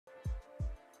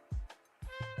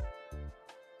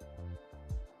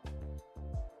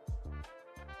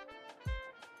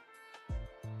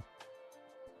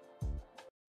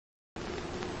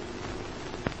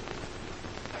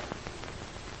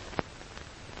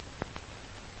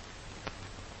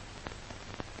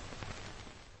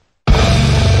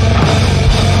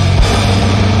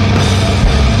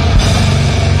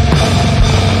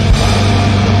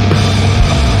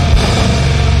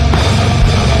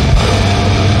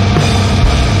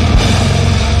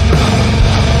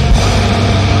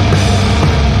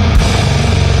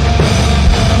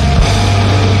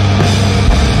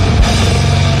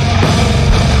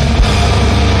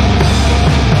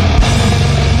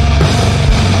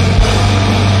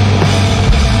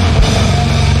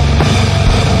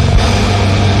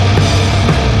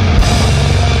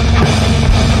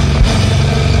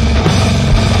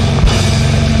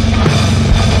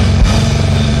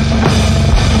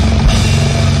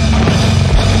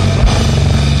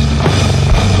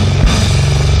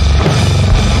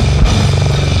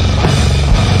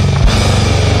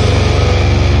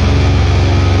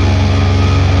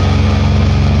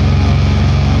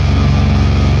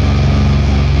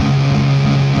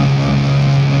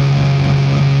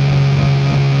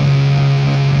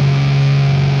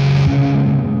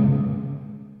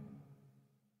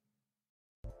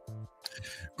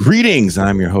Greetings,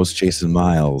 I'm your host, Jason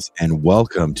Myles, and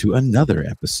welcome to another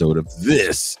episode of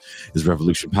This is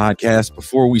Revolution Podcast.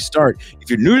 Before we start, if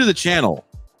you're new to the channel,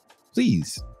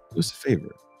 please do us a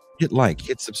favor. Hit like,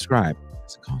 hit subscribe. It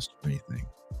doesn't cost you anything.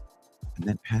 And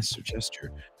that passive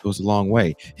gesture goes a long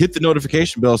way. Hit the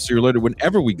notification bell so you're alerted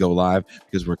whenever we go live,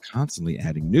 because we're constantly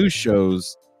adding new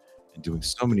shows and doing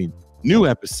so many new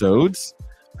episodes.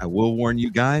 I will warn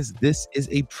you guys, this is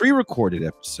a pre-recorded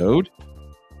episode.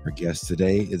 Our guest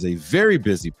today is a very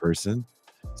busy person,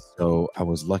 so I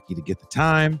was lucky to get the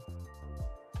time.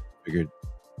 Figured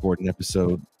record an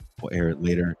episode, we'll air it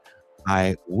later.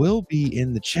 I will be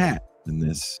in the chat when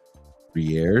this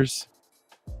re-airs,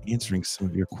 answering some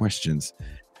of your questions.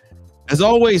 As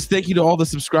always, thank you to all the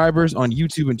subscribers on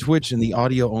YouTube and Twitch and the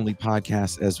audio-only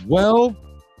podcast as well.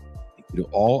 Thank you to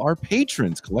all our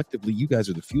patrons. Collectively, you guys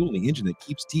are the fuel and the engine that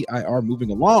keeps TIR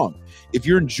moving along. If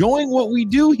you're enjoying what we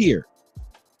do here,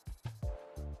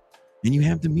 and you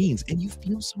have the means, and you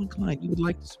feel so inclined, you would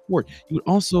like to support, you would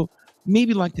also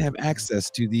maybe like to have access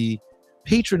to the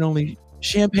patron-only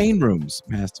champagne rooms,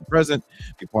 past and present,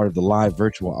 be part of the live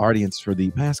virtual audience for the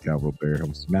Pascal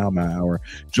Robert Mal Hour.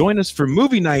 Join us for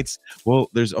movie nights. Well,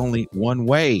 there's only one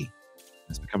way.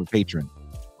 Let's become a patron.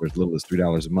 For as little as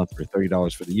 $3 a month or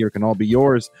 $30 for the year can all be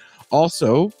yours.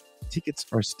 Also, tickets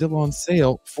are still on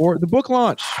sale for the book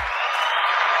launch.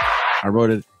 I wrote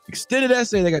an extended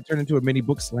essay that got turned into a mini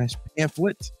book /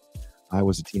 pamphlet. I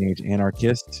was a teenage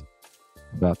anarchist,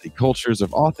 about the cultures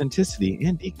of authenticity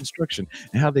and deconstruction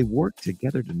and how they work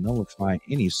together to nullify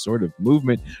any sort of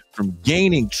movement from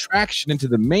gaining traction into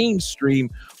the mainstream.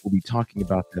 We'll be talking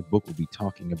about that book. We'll be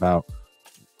talking about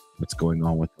what's going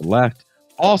on with the left.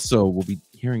 Also, we'll be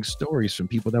hearing stories from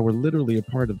people that were literally a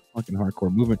part of the fucking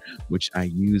hardcore movement, which I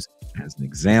use as an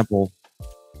example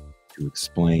to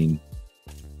explain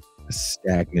a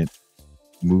stagnant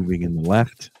moving in the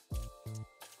left.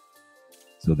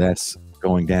 So that's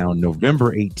going down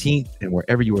November 18th, and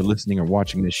wherever you are listening or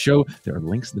watching this show, there are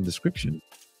links in the description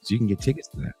so you can get tickets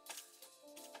to that.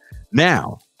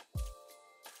 Now,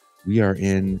 we are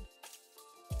in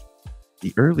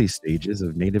the early stages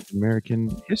of Native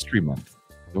American History Month.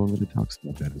 No one really talks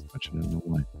about that as much, and I don't know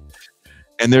why.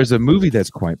 And there's a movie that's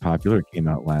quite popular. It came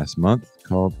out last month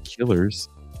called Killers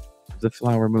of the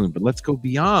Flower Moon. But let's go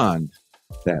beyond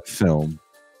that film,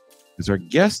 because our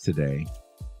guest today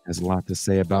has a lot to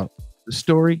say about the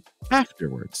story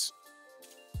afterwards.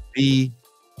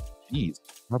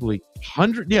 Probably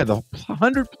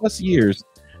 100 plus years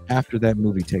after that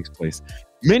movie takes place.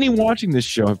 Many watching this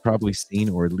show have probably seen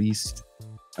or at least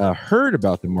heard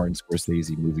about the Martin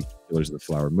Scorsese movie Killers of the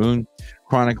Flower Moon,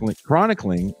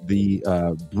 chronicling the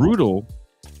brutal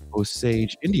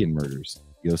Osage Indian murders.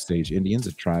 The Osage Indians,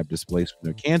 a tribe displaced from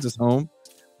their Kansas home,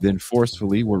 then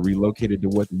forcefully were relocated to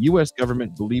what the U.S.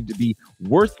 government believed to be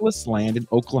worthless land in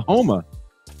Oklahoma.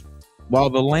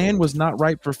 While the land was not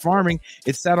ripe for farming,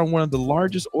 it sat on one of the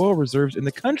largest oil reserves in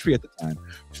the country at the time.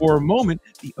 For a moment,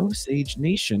 the Osage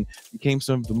Nation became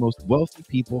some of the most wealthy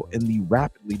people in the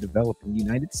rapidly developing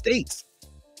United States.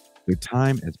 Their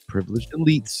time as privileged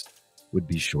elites would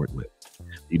be short-lived.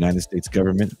 The United States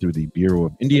government, through the Bureau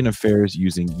of Indian Affairs,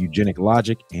 using eugenic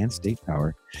logic and state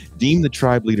power, deemed the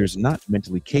tribe leaders not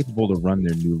mentally capable to run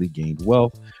their newly gained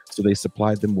wealth, so they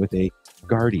supplied them with a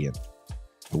guardian.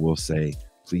 I will say,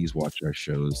 please watch our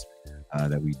shows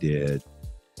that we did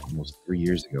almost 3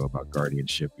 years ago about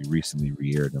guardianship. We recently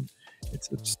re-aired them. It's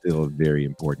still a very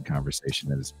important conversation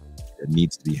that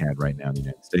needs to be had right now in the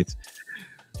United States.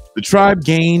 The tribe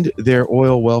gained their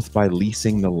oil wealth by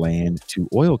leasing the land to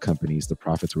oil companies. The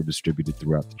profits were distributed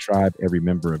throughout the tribe. Every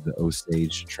member of the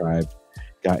Osage Tribe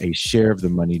got a share of the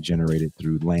money generated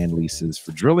through land leases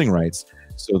for drilling rights.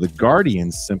 So the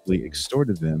guardians simply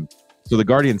extorting them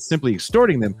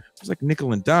was like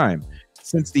nickel and dime.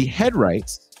 Since the head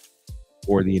rights,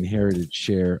 or the inherited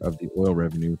share of the oil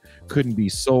revenue, couldn't be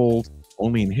sold,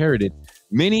 only inherited,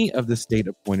 many of the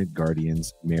state-appointed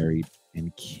guardians married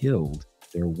and killed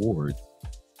their wards.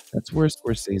 That's where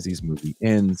Scorsese's movie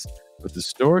ends, but the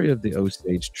story of the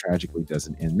Osage tragically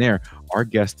doesn't end there. Our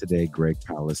guest today, Greg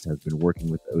Palast, has been working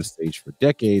with the Osage for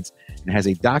decades and has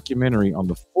a documentary on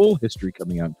the full history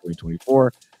coming out in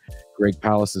 2024. Greg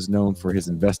Palast is known for his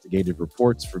investigative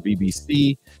reports for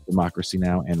BBC, Democracy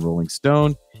Now!, and Rolling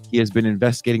Stone. He has been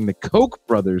investigating the Koch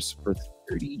brothers for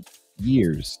 30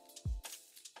 years,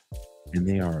 and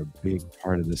they are a big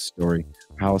part of this story.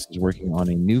 Palast is working on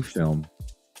a new film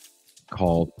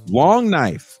called Long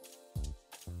Knife,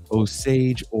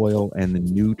 Osage Oil and the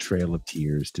New Trail of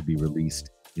Tears, to be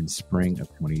released in spring of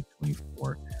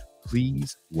 2024.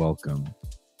 Please welcome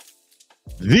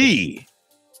the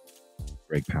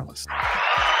Greg Palast.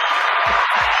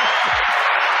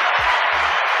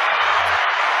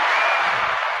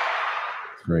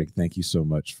 Greg, thank you so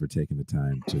much for taking the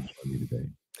time to join me today.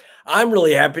 I'm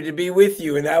really happy to be with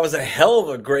you, and that was a hell of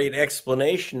a great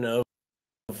explanation of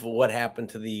what happened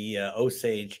to the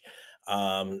Osage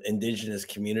indigenous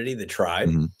community, the tribe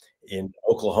in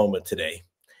Oklahoma today.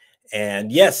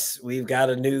 And yes, we've got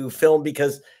a new film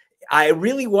because I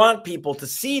really want people to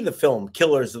see the film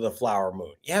Killers of the Flower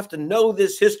Moon. You have to know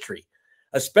this history,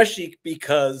 especially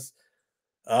because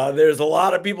there's a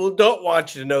lot of people who don't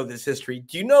want you to know this history.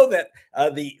 Do you know that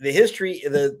the history,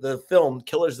 the film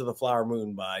Killers of the Flower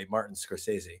Moon by Martin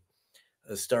Scorsese,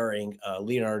 starring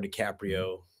Leonardo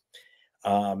DiCaprio,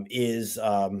 is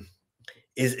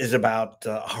about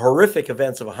horrific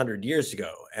events of 100 years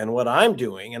ago. And what I'm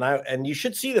doing, and you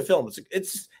should see the film.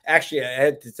 It's actually, I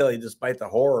had to tell you, despite the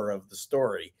horror of the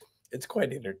story, it's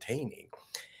quite entertaining.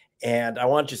 And I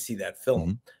want you to see that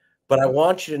film. But I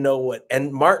want you to know what,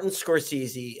 and Martin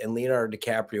Scorsese and Leonardo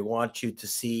DiCaprio want you to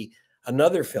see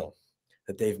another film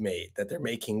that they've made, that they're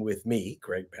making with me,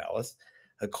 Greg Palast,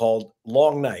 called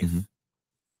Long Knife,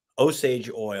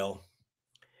 Osage Oil,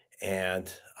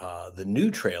 and The New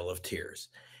Trail of Tears.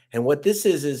 And what this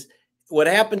is what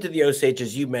happened to the Osage,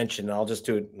 as you mentioned, and I'll just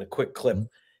do it in a quick clip,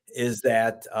 is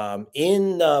that at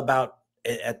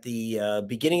the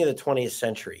beginning of the 20th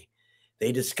century,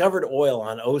 they discovered oil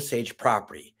on Osage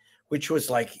property, which was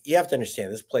like, you have to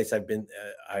understand, this place I've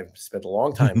spent a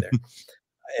long time there,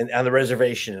 and on the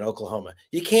reservation in Oklahoma.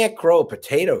 You can't grow a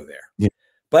potato there.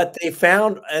 But they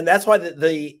found, and that's why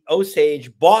the Osage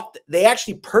they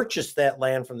actually purchased that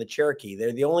land from the Cherokee.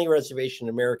 They're the only reservation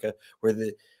in America where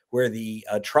the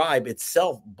tribe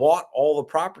itself bought all the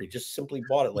property, just simply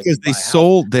bought it. Like, because they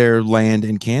sold their land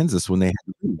in Kansas when they had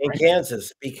to leave, in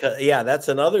Kansas, because that's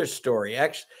another story.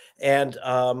 Actually, and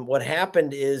what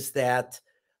happened is that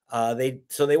they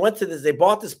went to this, they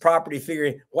bought this property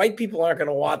figuring white people aren't going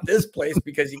to want this place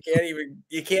because you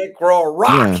can't grow a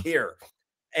rock here.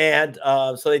 And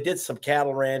so they did some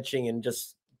cattle ranching and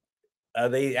just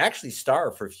they actually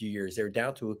starved for a few years. They were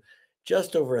down to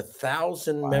just over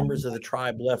 1,000 members of the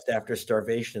tribe left after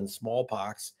starvation and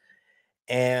smallpox.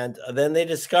 And then they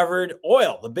discovered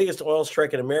oil, the biggest oil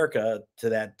strike in America to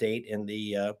that date at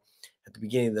the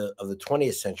beginning of the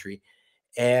 20th century.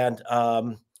 And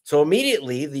so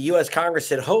immediately the U.S. Congress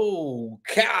said, oh,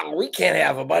 cow, we can't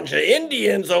have a bunch of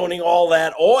Indians owning all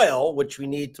that oil, which we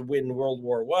need to win World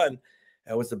War I.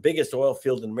 It was the biggest oil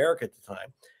field in America at the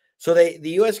time. So the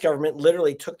U.S. government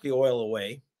literally took the oil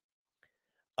away,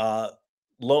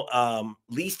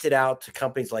 leased it out to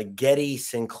companies like Getty,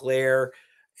 Sinclair,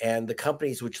 and the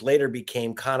companies which later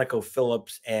became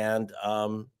ConocoPhillips and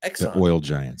Exxon. The oil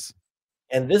giants.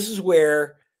 And this is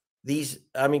where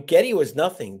Getty was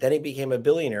nothing. Then he became a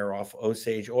billionaire off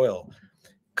Osage oil.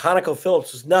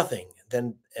 ConocoPhillips was nothing.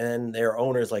 And their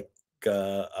owners like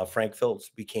Frank Phillips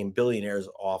became billionaires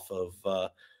off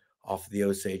of the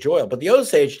Osage oil. But the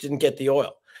Osage didn't get the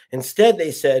oil. Instead,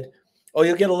 they said, oh,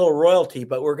 you'll get a little royalty,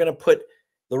 but we're going to put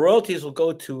the royalties will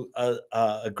go to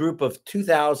a group of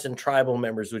 2,000 tribal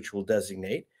members, which we'll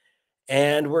designate.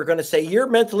 And we're going to say, you're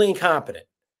mentally incompetent.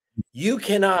 You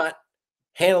cannot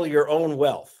handle your own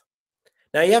wealth.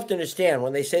 Now, you have to understand,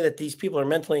 when they say that these people are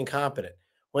mentally incompetent,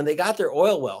 when they got their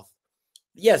oil wealth,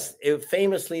 yes,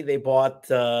 famously, they bought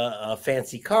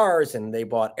fancy cars and they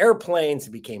bought airplanes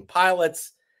and became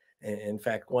pilots. In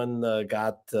fact, one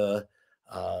got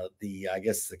I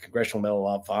guess the Congressional Medal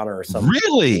of Honor or something.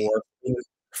 Really?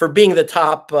 For being the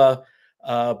top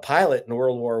pilot in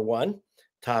World War I,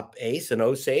 top ace in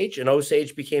Osage. And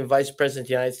Osage became vice president of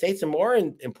the United States. And more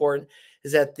important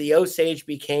is that the Osage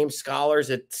became scholars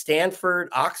at Stanford,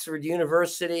 Oxford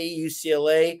University,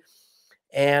 UCLA,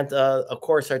 and of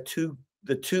course,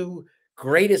 the two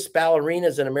greatest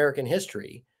ballerinas in American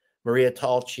history, Maria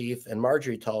Tallchief and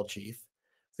Marjorie Tallchief,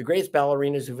 the greatest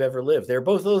ballerinas who've ever lived. They're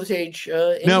both Osage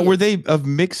Indians. Now, were they of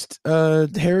mixed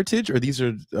heritage, or these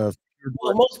are?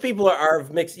 Well, most people are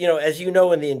of mixed. As you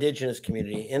know, in the indigenous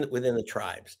community, within the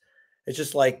tribes, it's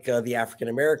just like the African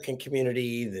American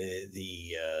community,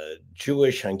 the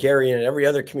Jewish, Hungarian, and every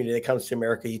other community that comes to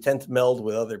America. You tend to meld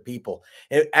with other people.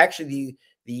 And actually,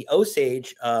 the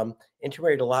Osage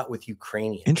intermarried a lot with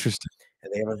Ukrainians. Interesting.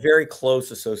 And they have a very close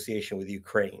association with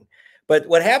Ukraine. But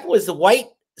what happened was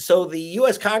so the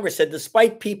U.S. Congress said,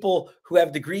 despite people who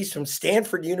have degrees from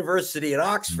Stanford University and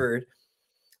Oxford,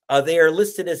 they are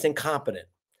listed as incompetent.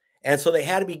 And so they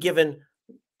had to be given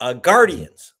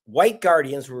guardians. White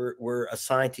guardians were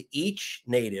assigned to each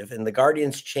native, and the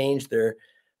guardians changed the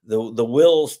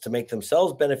wills to make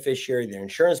themselves beneficiary, their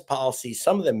insurance policies.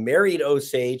 Some of them married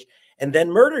Osage and then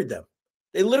murdered them.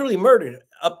 They literally murdered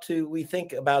up to, we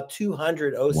think, about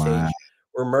 200 Osage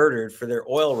were murdered for their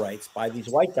oil rights by these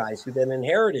white guys who then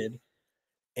inherited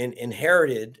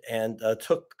and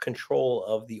took control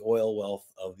of the oil wealth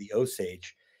of the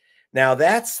Osage. Now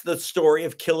that's the story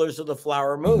of Killers of the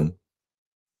Flower Moon,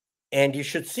 and you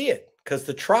should see it because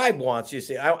the tribe wants you to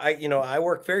see. I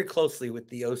work very closely with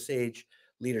the Osage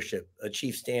leadership,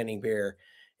 Chief Standing Bear,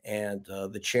 and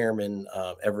the chairman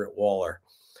Everett Waller.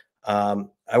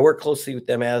 I work closely with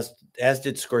them as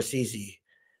did Scorsese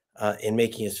in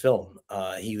making his film.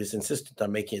 He was insistent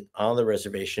on making it on the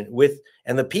reservation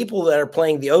and the people that are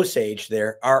playing the Osage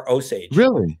there are Osage.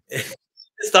 Really?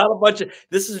 It's not a bunch of,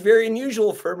 this is very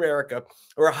unusual for America,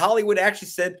 where Hollywood actually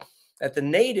said that the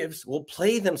natives will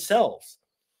play themselves.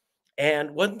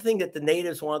 And one thing that the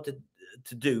natives wanted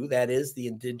to do, that is the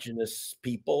indigenous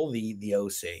people, the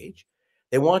Osage,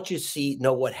 they want you to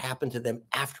know what happened to them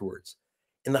afterwards.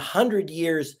 In the 100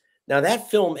 years, now that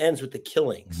film ends with the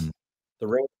killings, the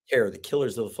Reign of Terror, the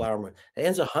Killers of the Flower Moon. It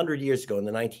ends 100 years ago in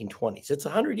the 1920s. It's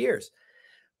 100 years.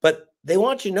 But they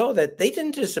want you to know that they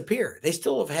didn't disappear. They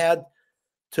still have had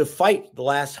to fight the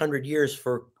last 100 years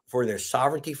for their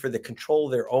sovereignty, for the control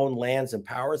of their own lands and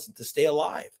powers, and to stay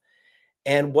alive.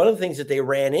 And one of the things that they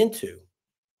ran into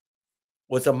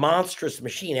was a monstrous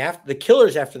machine after the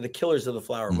Killers of the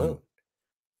Flower Moon.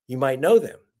 You might know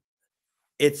them.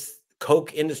 It's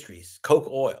Koch Industries, Koch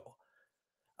Oil.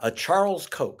 Charlie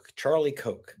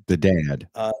Koch, the dad,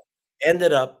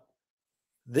 ended up.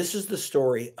 This is the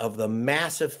story of the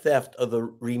massive theft of the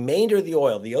remainder of the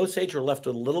oil. The Osage were left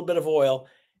with a little bit of oil,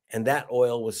 and that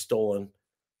oil was stolen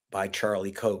by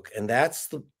Charlie Koch. And that's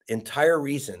the entire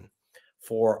reason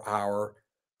for our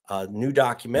new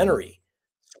documentary,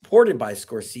 supported by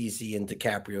Scorsese and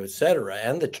DiCaprio, et cetera,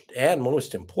 and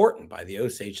most important by the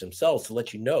Osage themselves, to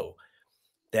let you know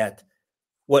that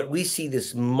what we see,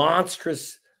 this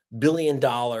monstrous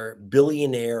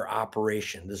billionaire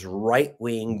operation, this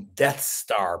right-wing Death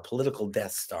Star, political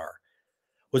Death Star,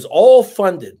 was all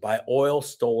funded by oil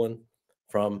stolen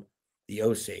from the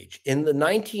Osage in the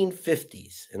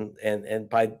 1950s and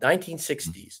by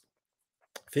 1960s,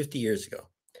 50 years ago.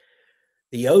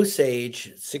 The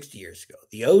Osage, 60 years ago,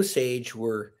 the Osage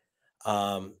were,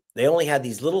 they only had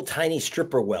these little tiny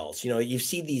stripper wells. You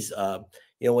see these,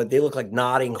 when they look like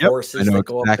nodding horses that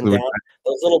go up and down,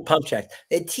 those little pump jacks.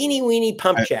 They had teeny weeny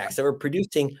pump jacks that were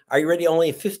producing, are you ready,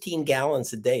 only 15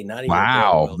 gallons a day, not even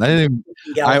wow.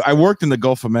 I worked in the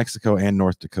Gulf of Mexico and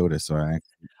North Dakota, so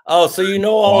so you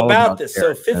know all about this.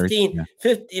 So 15,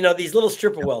 these little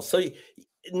stripper wells. So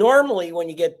normally when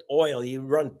you get oil, you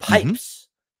run pipes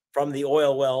from the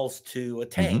oil wells to a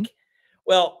tank.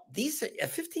 Well, these at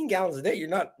 15 gallons a day, you're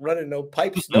not running no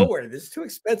pipes nowhere. This is too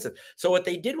expensive. So what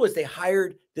they did was they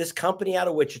hired this company out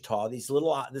of Wichita, this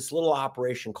little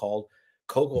operation called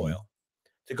Koch Oil,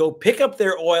 to go pick up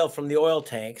their oil from the oil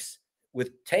tanks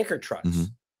with tanker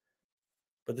trucks.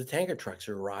 But the tanker trucks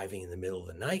are arriving in the middle of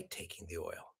the night taking the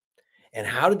oil. And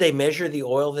how did they measure the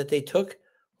oil that they took?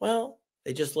 Well,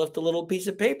 they just left a little piece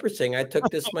of paper saying, I took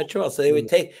this much oil. So they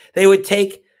would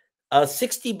take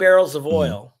 60 barrels of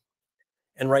oil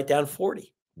and write down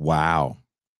 40. Wow.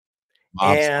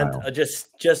 And just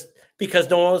because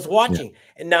no one was watching.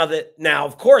 And now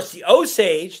of course the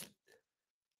Osage,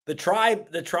 the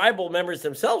tribal members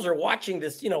themselves are watching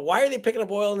this. Why are they picking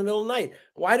up oil in the middle of the night?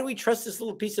 Why do we trust this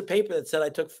little piece of paper that said I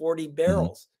took 40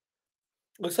 barrels?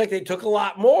 Looks like they took a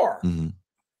lot more.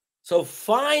 So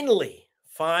finally,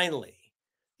 the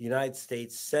United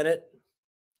States Senate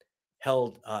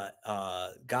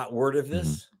got word of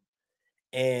this.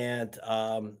 And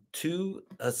two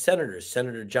senators,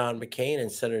 Senator John McCain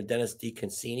and Senator Dennis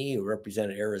DeConcini, who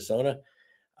represented Arizona,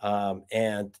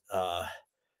 and a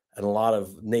lot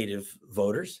of Native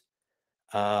voters,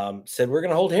 said we're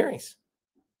going to hold hearings.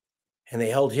 And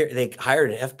they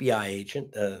hired an FBI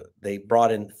agent. They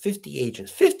brought in 50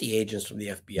 agents from the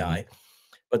FBI.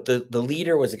 But the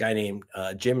leader was a guy named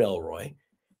Jim Elroy, who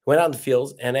went out in the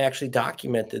fields and actually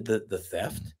documented the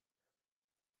theft.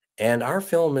 And our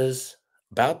film is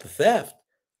about the theft,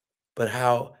 but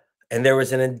and there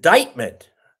was an indictment,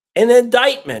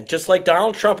 just like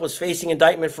Donald Trump was facing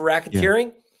indictment for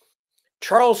racketeering.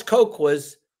 Charles Koch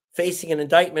was facing an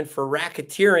indictment for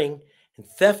racketeering and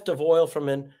theft of oil from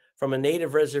a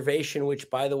native reservation, which,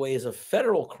 by the way, is a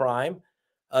federal crime.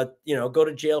 Go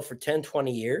to jail for 10,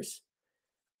 20 years.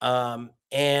 But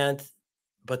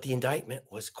the indictment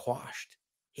was quashed.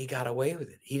 He got away with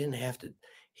it. He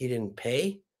didn't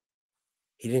pay.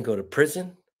 He didn't go to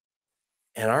prison.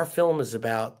 And our film is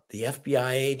about the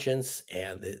FBI agents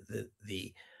and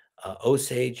the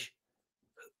Osage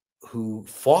who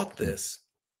fought this,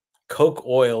 Koch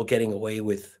Oil getting away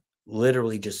with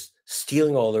literally just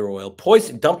stealing all their oil,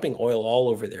 dumping oil all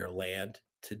over their land.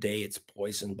 Today, it's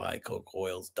poisoned by coke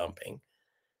oils dumping.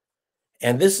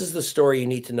 And this is the story you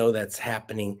need to know that's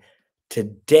happening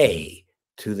today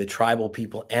to the tribal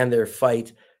people and their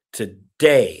fight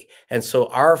today. And so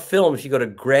our film, if you go to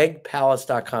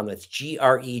gregpalast.com, that's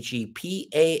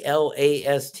GregPalast,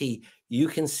 you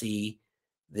can see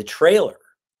the trailer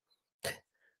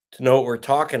to know what we're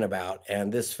talking about,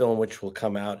 and this film, which will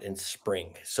come out in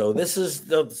spring. So this is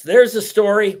there's the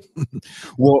story.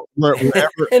 Well, wherever,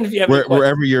 and if you have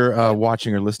wherever you're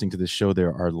watching or listening to this show,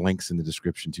 there are links in the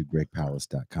description to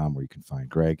gregpalast.com where you can find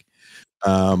Greg.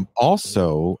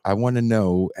 Also, I want to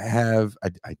know, I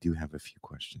do have a few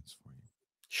questions for you.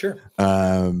 Sure.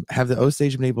 Have the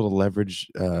Osage been able to leverage,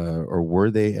 or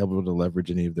were they able to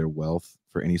leverage any of their wealth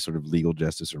for any sort of legal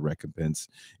justice or recompense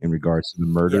in regards to the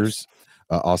murders? Yes.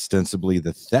 Ostensibly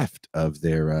the theft of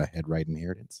their head-right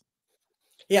inheritance.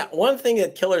 Yeah, one thing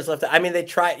that killers left out, I mean, they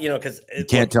try, because you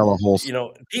can't tell a whole,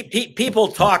 people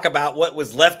talk about what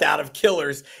was left out of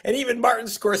Killers, and even Martin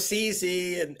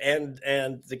Scorsese and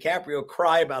DiCaprio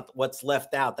cry about what's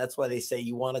left out. That's why they say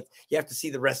you have to see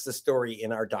the rest of the story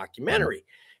in our documentary,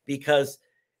 because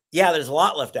there's a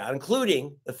lot left out,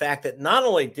 including the fact that not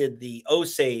only did the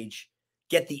Osage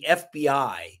get the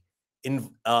FBI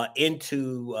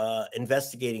into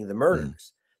investigating the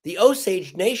murders. The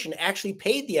Osage Nation actually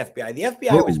paid the FBI. The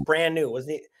FBI was brand new,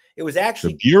 wasn't it? It was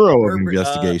actually the Bureau of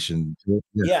Investigation.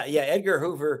 Edgar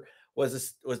Hoover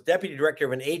was deputy director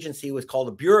of an agency. It was called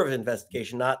the Bureau of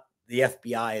Investigation, not the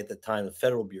FBI at the time, the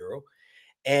Federal Bureau.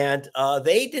 And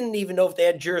they didn't even know if they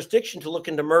had jurisdiction to look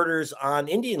into murders on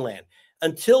Indian land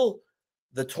until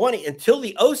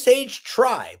the Osage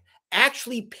Tribe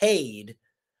actually paid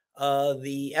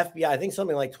the FBI, I think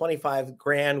something like 25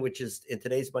 grand, which is in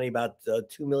today's money about $2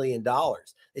 million.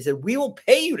 They said, we will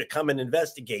pay you to come and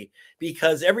investigate,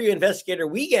 because every investigator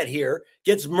we get here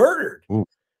gets murdered. Ooh.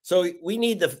 So we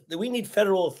need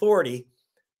federal authority,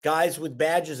 guys with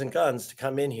badges and guns, to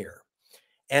come in here.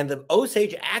 And the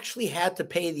Osage actually had to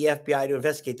pay the FBI to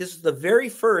investigate. This is the very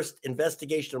first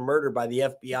investigation of murder by the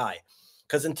FBI,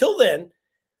 because until then,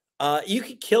 you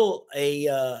could kill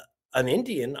an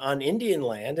Indian on Indian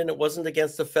land, and it wasn't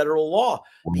against the federal law.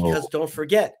 Because don't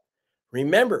forget,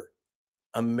 remember,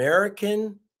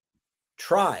 American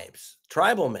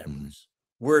tribal members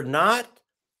were not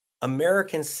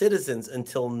American citizens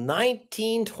until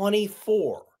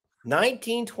 1924.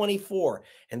 1924,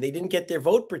 and they didn't get their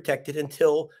vote protected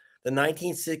until the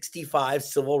 1965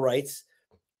 Civil Rights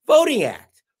Voting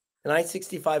Act. The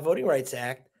 1965 Voting Rights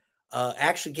Act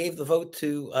actually gave the vote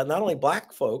to not only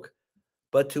Black folk,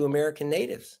 but to American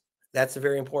natives. That's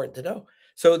very important to know.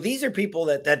 So these are people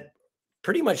that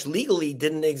pretty much legally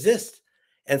didn't exist.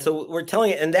 And so we're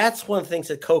telling it, and that's one of the things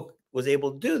that Koch was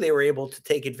able to do. They were able to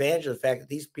take advantage of the fact that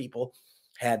these people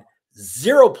had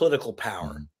zero political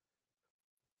power.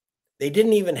 They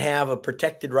didn't even have a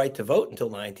protected right to vote until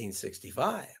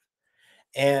 1965.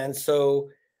 And so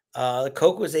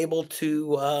Koch was able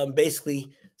to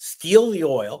basically steal the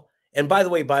oil. And by the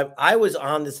way, I was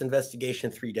on this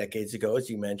investigation 3 decades ago, as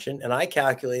you mentioned, and I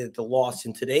calculated the loss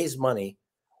in today's money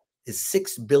is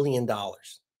 $6 billion. Now,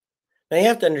 you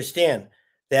have to understand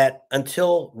that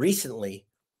until recently,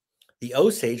 the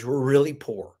Osage were really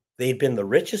poor. They'd been the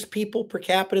richest people per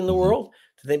capita in the world,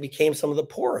 so they became some of the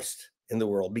poorest in the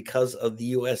world because of the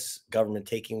U.S. government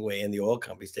taking away, and the oil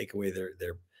companies taking away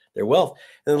their wealth.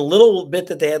 And the little bit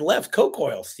that they had left, coke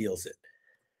oil steals it.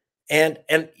 And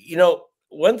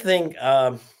one thing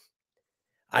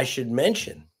I should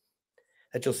mention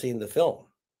that you'll see in the film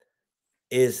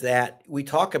is that we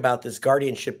talk about this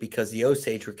guardianship because the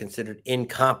Osage were considered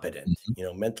incompetent,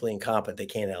 mentally incompetent. They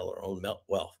can't handle their own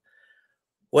wealth.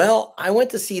 Well, I went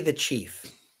to see the chief,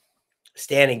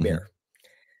 Standing Bear.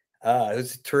 He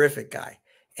was a terrific guy.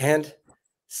 And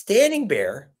Standing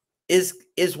Bear is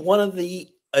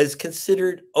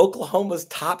considered Oklahoma's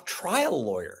top trial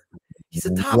lawyer. He's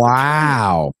a top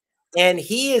attorney. And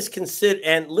he is considered,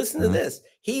 and listen to this,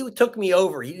 he took me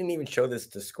over. He didn't even show this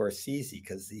to Scorsese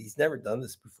because he's never done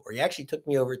this before. He actually took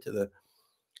me over to the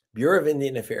Bureau of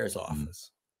Indian Affairs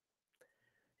office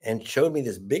and showed me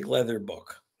this big leather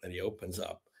book that he opens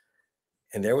up.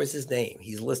 And there was his name.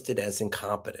 He's listed as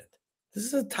incompetent. This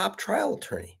is a top trial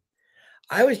attorney.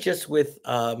 I was just with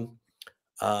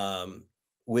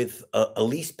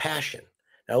Elise Passion.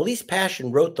 Now, Elise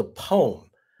Passion wrote the poem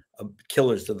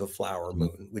Killers of the Flower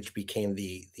Moon, which became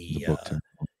the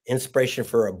inspiration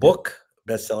for a book,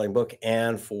 best-selling book,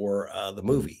 and for the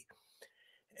movie.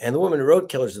 And the woman who wrote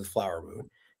Killers of the Flower Moon,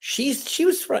 she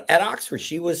was at Oxford.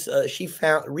 She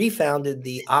refounded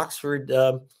the Oxford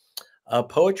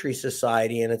Poetry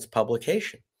Society and its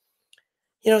publication.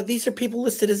 You know, these are people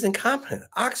listed as incompetent.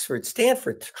 Oxford,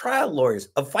 Stanford, trial lawyers,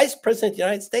 a vice president of the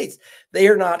United States. They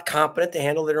are not competent to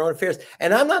handle their own affairs.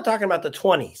 And I'm not talking about the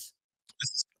 20s.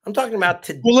 I'm talking about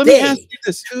today. Well, let me ask you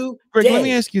this, Greg. Let me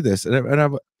Today. ask you this,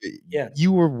 Yeah.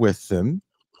 you were with them.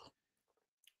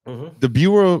 Mhm. The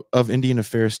Bureau of Indian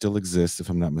Affairs still exists, if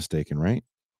I'm not mistaken, right?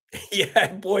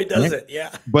 Yeah, boy, does Right? it.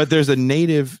 Yeah. But there's a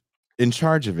native in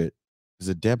charge of it. Is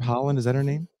it Deb Holland? Is that her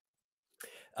name?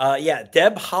 Yeah,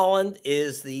 Deb Holland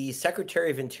is the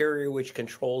Secretary of Interior, which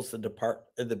controls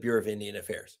the Bureau of Indian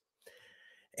Affairs,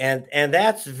 and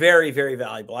that's very, very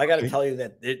valuable. I got to Okay. tell you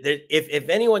that if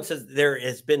anyone says there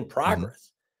has been Mhm.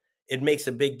 progress, it makes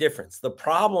a big difference. The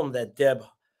problem that Deb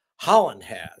Holland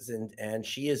has, and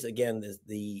she is again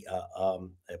the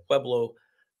a Pueblo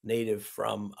native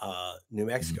from New Mhm.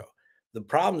 Mexico. The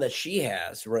problem that she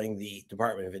has running the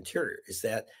Department of Interior is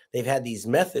that they've had these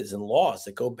methods and laws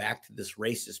that go back to this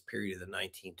racist period of the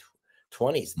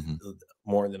 1920s, Mhm.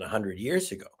 more than 100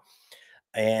 years ago.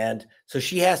 And so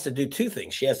she has to do two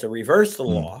things. She has to reverse the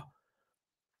Mhm. law,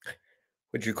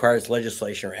 which requires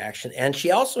legislation or action. And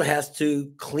she also has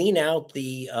to clean out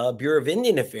the Bureau of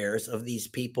Indian Affairs of these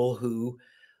people who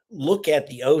look at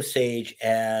the Osage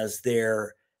as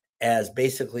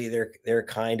basically their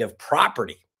kind of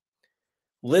property,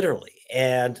 literally.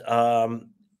 And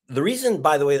the reason,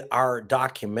 by the way, our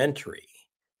documentary,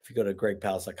 if you go to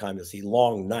gregpalast.com, you'll see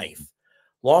Long Knife.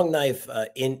 Long Knife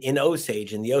in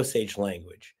Osage, in the Osage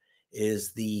language,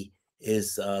 is the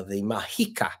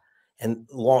Mahika, and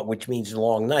long, which means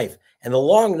long knife. And the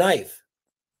long knife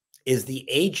is the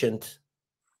agent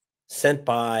sent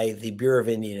by the Bureau of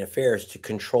Indian Affairs to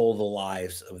control the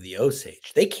lives of the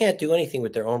Osage. They can't do anything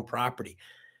with their own property.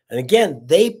 And again,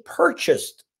 they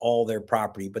purchased all their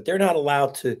property, but they're not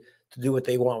allowed to do what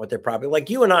they want with their property. Like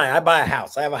you and I buy a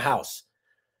house. I have a house.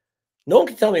 No one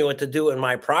can tell me what to do in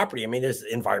my property. I mean, there's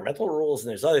environmental rules and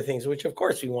there's other things, which of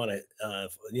course we want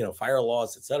to, fire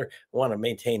laws, et cetera. We want to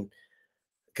maintain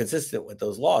consistent with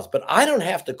those laws. But I don't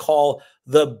have to call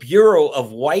the Bureau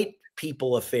of White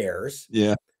People Affairs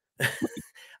Yeah.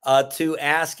 to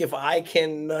ask if I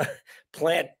can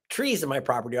plant trees in my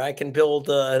property. I can build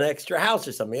an extra house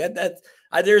or something.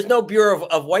 There's no Bureau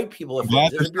of White People I'm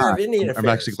glad Affairs. There's a Bureau of Indian I'm Affairs.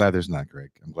 actually glad there's not,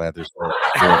 Greg. I'm glad there's no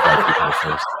Bureau of White People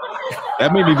Affairs.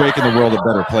 That may be making the world a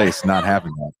better place, not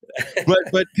having that.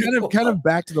 But kind of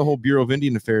back to the whole Bureau of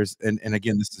Indian Affairs, and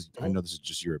again, I know this is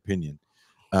just your opinion.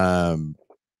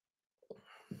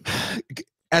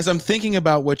 As I'm thinking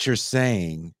about what you're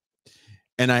saying,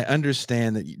 and I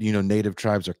understand that native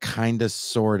tribes are kind of,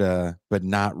 sorta, but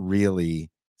not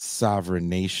really sovereign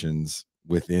nations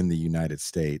within the United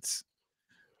States.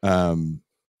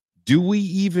 Do we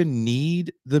even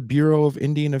need the Bureau of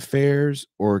Indian Affairs,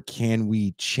 or can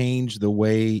we change the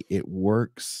way it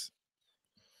works?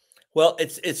 Well,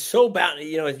 it's so bad.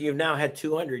 You've now had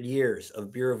 200 years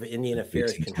of Bureau of Indian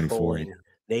Affairs 1824, yeah. controlling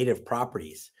native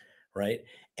properties, right?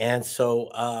 And so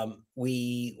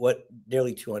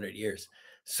nearly 200 years.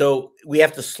 So we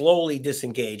have to slowly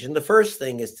disengage. And the first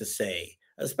thing is to say,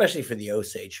 especially for the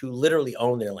Osage, who literally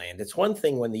own their land. It's one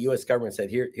thing when the U.S. government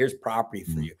said, here's property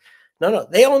for Mhm. you. No,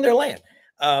 they own their land.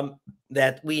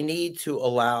 That we need to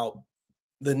allow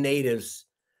the natives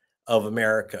of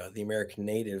America, the American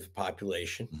native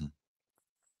population, Mhm.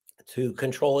 to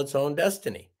control its own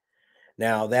destiny.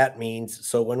 Now, that means,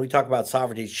 so when we talk about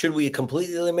sovereignty, should we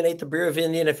completely eliminate the Bureau of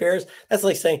Indian Affairs? That's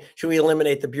like saying, should we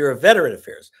eliminate the Bureau of Veteran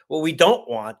Affairs? What we don't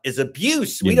want is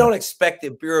abuse. We Yeah. don't expect the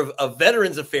Bureau of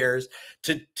Veterans Affairs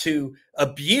to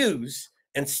abuse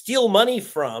and steal money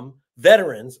from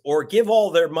veterans or give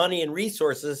all their money and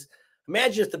resources.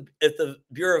 Imagine if the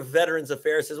Bureau of Veterans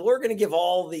Affairs says, we're going to give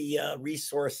all the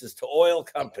resources to oil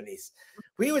companies.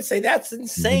 We would say that's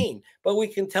insane. Mhm. But we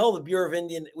can tell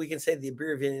we can say the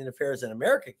Bureau of Indian Affairs in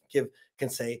America can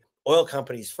say oil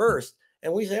companies first.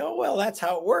 And we say, oh, well, that's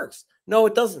how it works. No,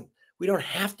 it doesn't. We don't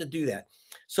have to do that.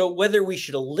 So whether we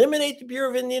should eliminate the Bureau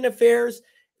of Indian Affairs,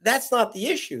 that's not the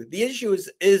issue. The issue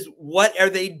is what are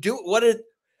they doing?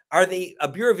 Are they a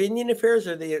Bureau of Indian Affairs,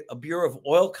 or are they a Bureau of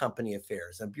Oil Company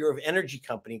Affairs, a Bureau of Energy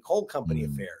Company, Coal Company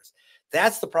Mhm. Affairs?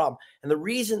 That's the problem. And the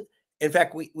reason, in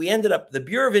fact, we ended up, the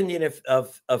Bureau of Indian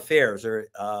Affairs, or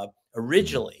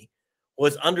originally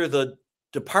was under the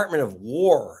Department of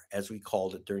War, as we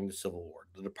called it during the Civil War,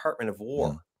 the Department of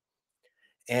War. Mhm.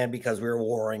 And because we were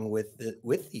warring with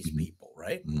these Mhm. people,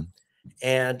 right? Mhm.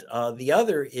 And the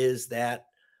other is that,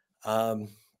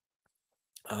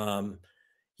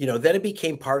 then it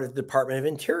became part of the Department of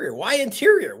Interior. Why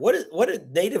Interior? What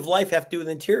did native life have to do with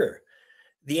Interior?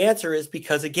 The answer is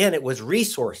because, again, it was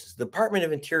resources. The Department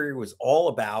of Interior was all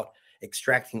about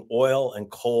extracting oil and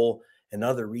coal and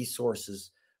other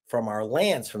resources from our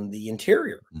lands, from the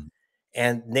interior.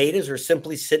 And natives are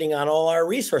simply sitting on all our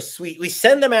resources. We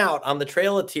send them out on the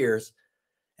Trail of Tears.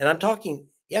 And I'm talking,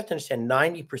 you have to understand,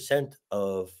 90%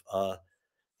 of the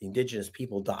indigenous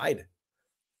people died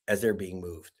as they're being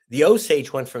moved. The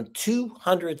Osage went from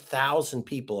 200,000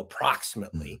 people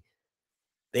approximately.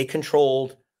 They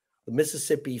controlled the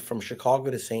Mississippi from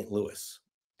Chicago to St. Louis.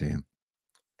 Damn.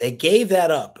 They gave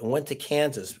that up and went to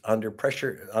Kansas under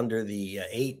pressure under the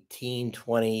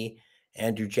 1820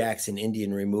 Andrew Jackson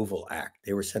Indian Removal Act.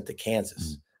 They were sent to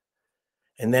Kansas.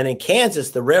 And then in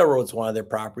Kansas, the railroads wanted their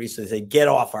property, so they said, get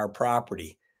off our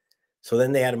property. So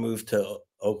then they had to move to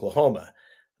Oklahoma.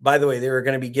 By the way, they were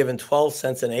going to be given 12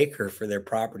 cents an acre for their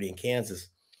property in Kansas.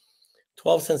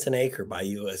 12 cents an acre by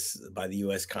the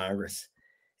U.S. Congress.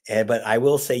 But I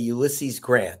will say Ulysses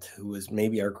Grant, who was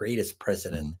maybe our greatest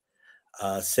president,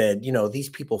 said, you know, these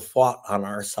people fought on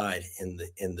our side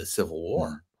in the Civil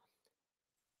War.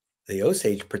 The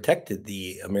Osage protected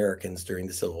the Americans during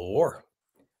the Civil War,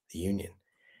 the Union,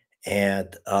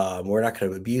 and we're not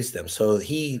going to abuse them. So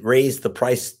he raised the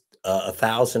price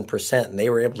 1,000%, and they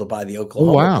were able to buy the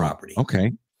Oklahoma property.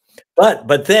 Okay,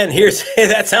 but then here's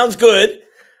that sounds good,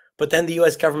 but then the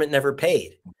U.S. government never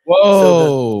paid.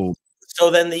 Whoa. So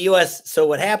then the U.S. So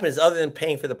what happened is, other than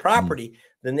paying for the property,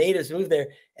 the natives moved there,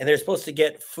 and they're supposed to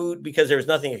get food because there was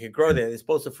nothing that could grow there. They're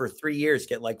supposed to, for 3 years,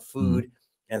 get like food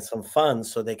and some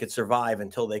funds so they could survive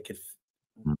until they could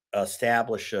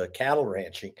establish cattle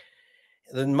ranching.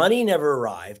 The money never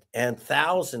arrived, and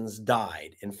thousands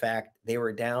died. In fact, they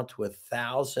were down to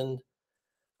 1,000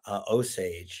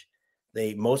 Osage.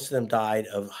 Most of them died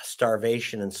of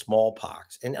starvation and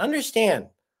smallpox. And understand,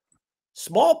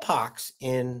 smallpox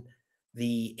in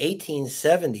the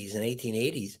 1870s and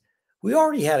 1880s, we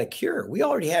already had a cure. We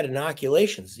already had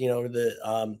inoculations. You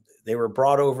know, they were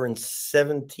brought over in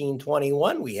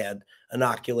 1721. We had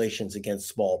inoculations against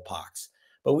smallpox,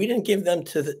 but we didn't give them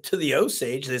to the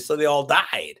Osage. So they all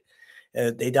died.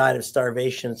 They died of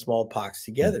starvation and smallpox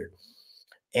together.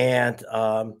 And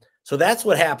so that's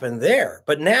what happened there.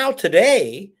 But now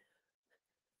today,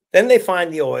 then they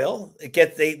find the oil.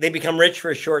 They become rich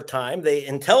for a short time. They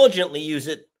intelligently use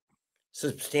it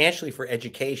substantially for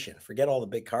education. Forget all the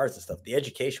big cars and stuff. The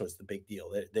education was the big deal.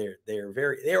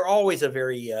 They're always a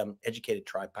very educated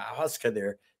tribe. Pascal,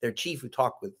 their chief, who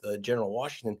talked with General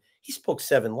Washington, he spoke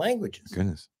 7 languages.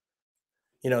 Goodness.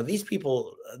 You know, these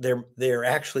people, they're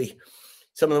actually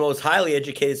some of the most highly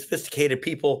educated, sophisticated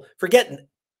people, forgetting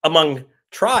among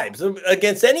tribes,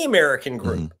 against any American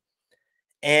group.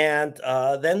 And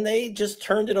then they just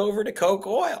turned it over to Coke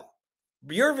oil.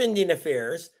 Bureau of Indian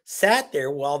Affairs sat there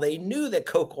while they knew that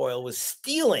Coke oil was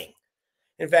stealing.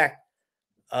 In fact,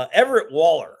 Everett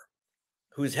Waller,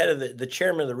 who's head of the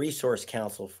chairman of the Resource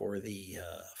Council for the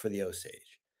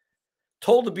Osage,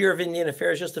 told the Bureau of Indian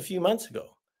Affairs just a few months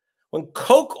ago, when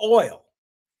Coke oil,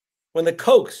 when the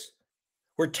Cokes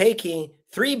were taking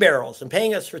 3 barrels and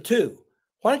paying us for 2,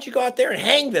 why don't you go out there and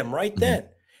hang them right then?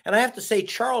 And I have to say,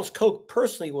 Charles Koch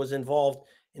personally was involved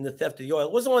in the theft of the oil.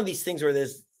 It wasn't one of these things where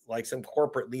there's like some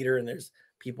corporate leader and there's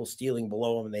people stealing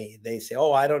below him, and they say,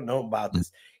 oh, I don't know about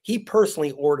this. He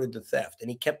personally ordered the theft, and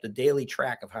he kept a daily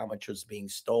track of how much was being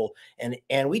stole.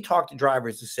 And we talked to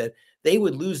drivers who said they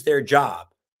would lose their job.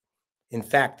 In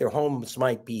fact, their homes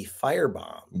might be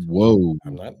firebombed. Whoa.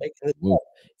 I'm not making this up.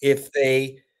 If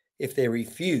they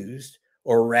refused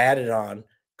or ratted on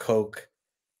Coke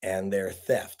and their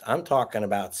theft. I'm talking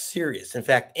about serious. In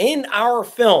fact, in our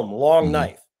film, Long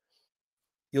Knife,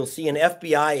 you'll see an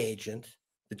FBI agent,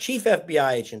 the chief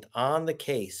FBI agent on the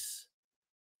case,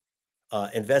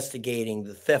 investigating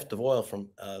the theft of oil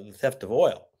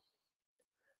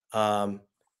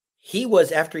He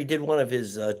was, after he did one of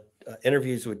his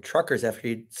interviews with truckers, after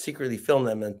he secretly filmed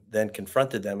them and then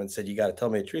confronted them and said, you got to tell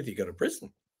me the truth, you go to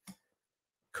prison.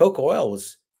 Coke oil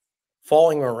was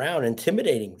following around,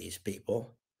 intimidating these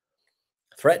people,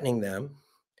 threatening them.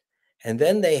 And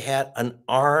then they had an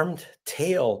armed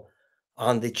tail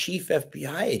on the chief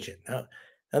FBI agent. Now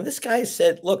this guy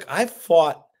said, look,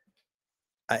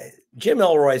 Jim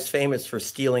Elroy is famous for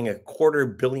stealing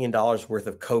 $250 million worth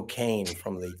of cocaine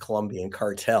from the Colombian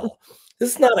cartel.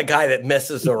 This is not a guy that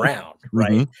messes around,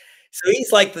 right? So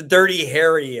he's like the Dirty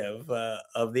Harry of the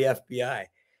FBI.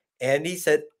 And he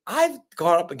said, I've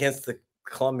gone up against the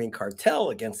Colombian cartel,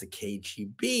 against the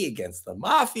KGB, against the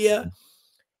mafia,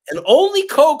 and only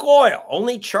Coke oil,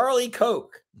 only Charlie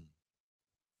Coke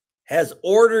has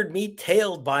ordered me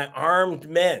tailed by armed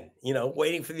men, you know,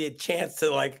 waiting for the chance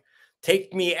to like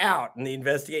take me out in the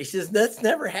investigation. That's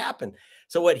never happened.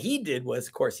 So what he did was,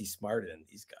 of course, he's smarter than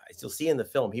these guys. You'll see in the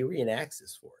film, he reenacts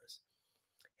this for us.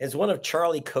 As one of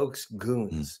Charlie Koch's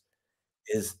goons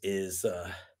is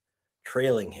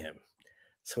trailing him.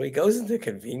 So he goes into a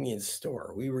convenience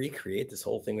store. We recreate this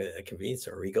whole thing with a convenience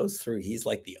store. He goes through, he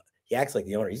acts like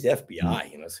the owner. He's the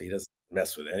FBI, so he doesn't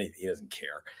mess with anything. He doesn't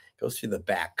care. Goes through the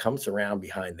back, comes around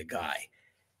behind the guy,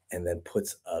 and then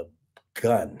puts a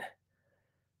gun,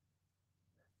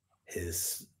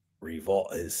 his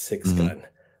six gun,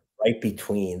 right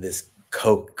between this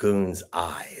Koch goon's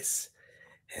eyes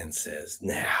and says,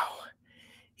 "Now,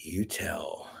 you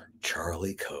tell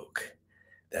Charlie Koch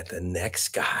that the next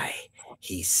guy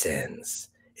he sends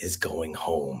is going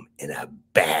home in a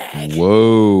bag."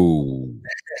 Whoa.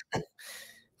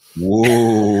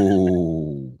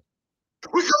 Whoa.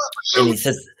 And he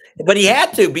says, but he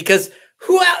had to, because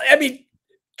who else? I mean,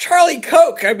 Charlie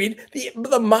Koch. I mean,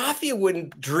 the mafia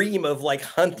wouldn't dream of like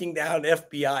hunting down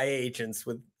FBI agents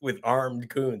with armed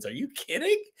goons. Are you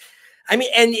kidding? I mean,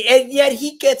 and yet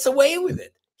he gets away with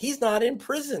it. He's not in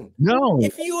prison. No.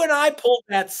 If you and I pulled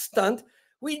that stunt,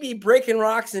 we'd be breaking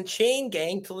rocks and chain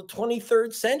gang till the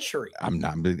 23rd century. I'm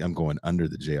going under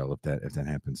the jail if that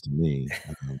happens to me.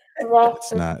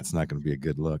 It's not going to be a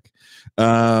good look.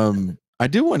 I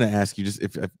do want to ask you, just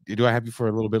if do I have you for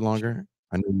a little bit longer?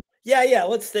 I know. Yeah.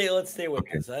 Let's stay with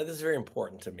this. This is very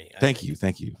important to me. Thank you.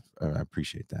 I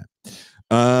appreciate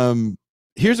that.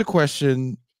 Here's a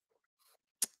question,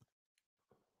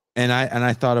 and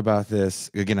I thought about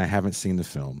this again. I haven't seen the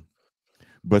film,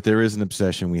 but there is an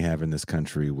obsession we have in this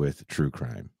country with true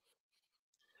crime,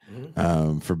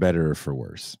 for better or for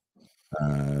worse.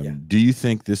 Do you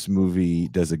think this movie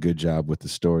does a good job with the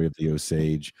story of the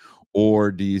Osage,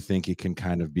 or do you think it can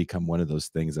kind of become one of those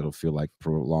things that'll feel like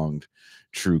prolonged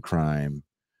true crime,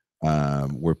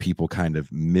 where people kind of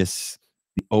miss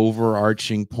the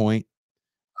overarching point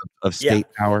of state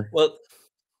power?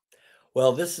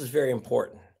 Well, this is very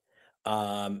important.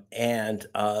 And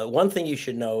one thing you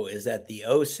should know is that the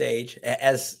Osage,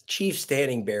 as Chief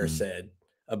Standing Bear said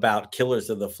about Killers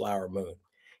of the Flower Moon,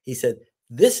 he said,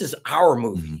 "This is our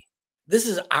movie. This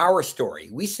is our story.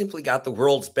 We simply got the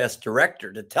world's best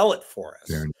director to tell it for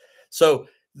us." So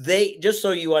just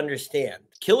so you understand,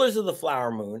 Killers of the Flower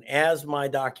Moon, as my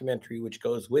documentary, which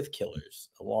goes with Killers,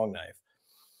 A Long Knife,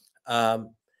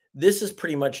 this is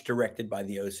pretty much directed by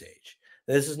the Osage.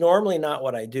 This is normally not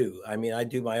what I do. I mean, I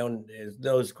do my own.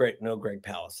 Greg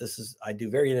Palast. I do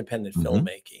very independent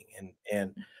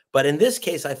filmmaking, but in this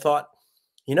case, I thought,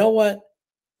 you know what?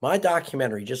 My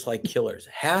documentary, just like Killers,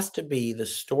 has to be the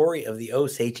story of the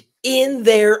Osage in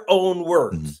their own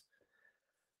words.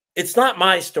 It's not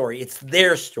my story; it's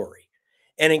their story.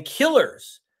 And in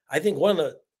Killers, I think one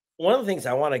of the things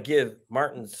I want to give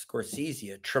Martin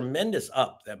Scorsese a tremendous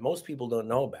up that most people don't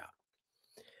know about.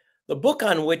 The book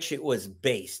on which it was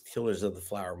based, Killers of the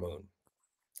Flower Moon,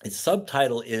 its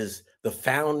subtitle is The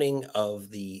Founding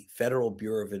of the Federal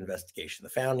Bureau of Investigation, the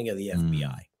founding of the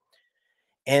FBI.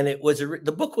 And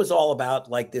the book was all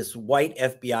about like this white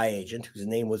FBI agent whose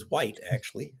name was White,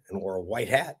 actually, and wore a white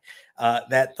hat,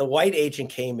 that the white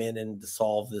agent came in and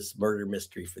solved this murder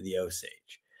mystery for the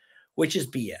Osage, which is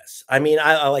BS. I mean,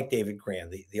 I like David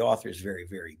Grann. The author is very,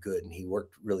 very good, and he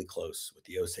worked really close with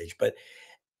the Osage. But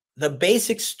the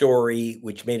basic story,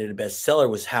 which made it a bestseller,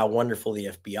 was how wonderful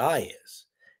the FBI is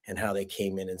and how they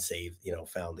came in and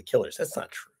found the killers. That's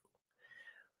not true.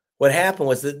 What happened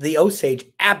was that the Osage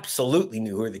absolutely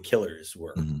knew who the killers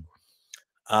were.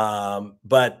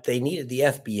 But they needed the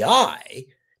FBI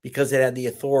because it had the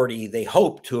authority, they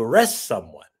hoped, to arrest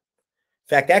someone. In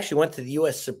fact, actually went to the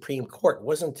U.S. Supreme Court. It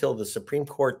wasn't until the Supreme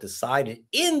Court decided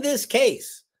in this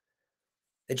case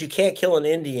that you can't kill an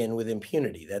Indian with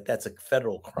impunity, that's a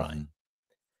federal crime.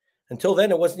 Until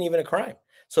then, it wasn't even a crime.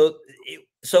 So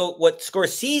what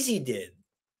Scorsese did,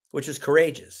 which was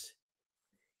courageous,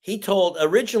 he told,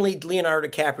 originally Leonardo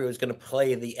DiCaprio was going to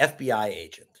play the FBI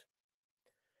agent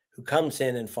who comes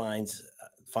in and finds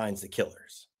the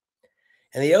killers.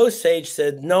 And the Osage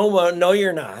said, no,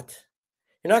 you're not.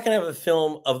 You're not going to have a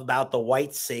film about the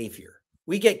white savior.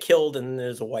 We get killed and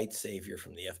there's a white savior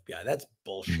from the FBI. That's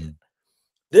bullshit.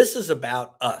 This is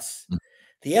about us.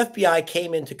 The FBI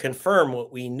came in to confirm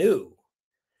what we knew.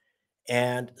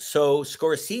 And so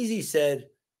Scorsese said,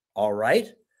 all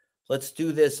right, let's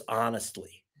do this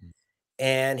honestly.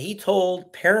 And he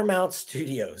told Paramount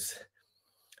Studios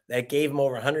that gave him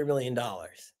over $100 million.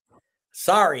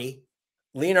 Sorry,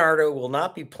 Leonardo will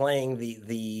not be playing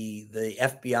the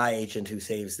FBI agent who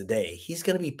saves the day. He's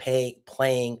going to be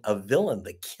playing a villain,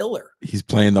 the killer. He's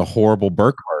playing the horrible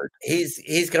Burkhart.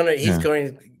 He's going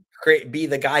to be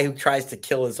the guy who tries to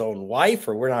kill his own wife,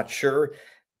 or we're not sure.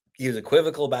 he was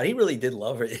equivocal about it. He really did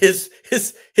love her.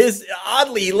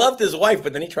 Oddly, he loved his wife,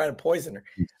 but then he tried to poison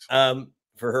her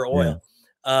for her oil.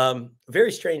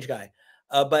 Very strange guy.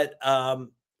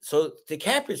 So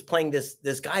DiCaprio's playing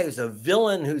this guy who's a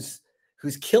villain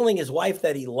who's killing his wife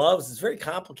that he loves. It's very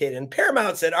complicated. And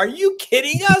Paramount said, "Are you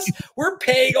kidding us? We're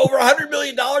paying over $100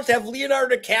 million to have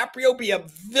Leonardo DiCaprio be a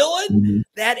villain?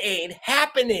 That ain't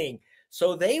happening."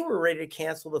 So they were ready to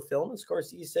cancel the film. And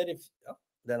Scorsese said,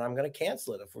 then I'm going to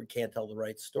cancel it if we can't tell the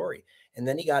right story. And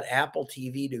then he got Apple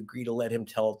TV to agree to let him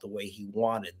tell it the way he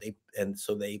wanted.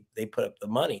 So they put up the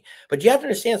money. But you have to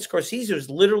understand, Scorsese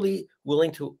was literally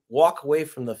willing to walk away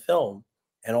from the film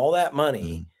and all that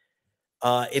money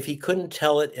if he couldn't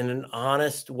tell it in an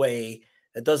honest way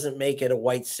that doesn't make it a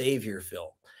white savior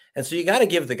film. And so you got to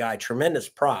give the guy tremendous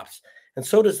props. And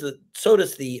so does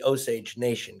the Osage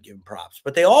Nation give him props.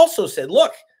 But they also said,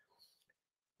 look,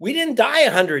 we didn't die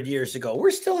 100 years ago.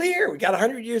 We're still here. We got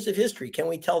 100 years of history. Can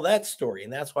we tell that story?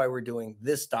 And that's why we're doing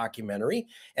this documentary.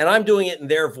 And I'm doing it in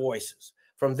their voices,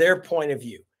 from their point of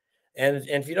view. And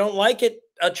if you don't like it,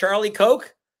 Charlie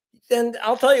Koch, then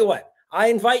I'll tell you what. I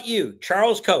invite you,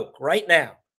 Charles Koch, right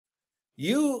now.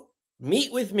 You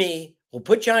meet with me. We'll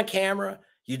put you on camera.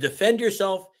 You defend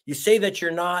yourself. You say that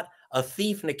you're not a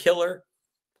thief and a killer.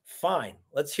 Fine.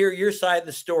 Let's hear your side of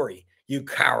the story. You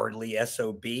cowardly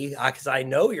SOB, because I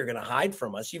know you're going to hide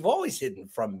from us. You've always hidden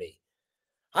from me.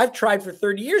 I've tried for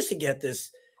 30 years to get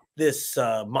this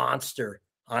monster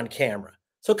on camera.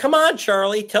 So come on,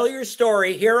 Charlie, tell your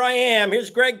story. Here I am. Here's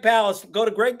Greg Palast. Go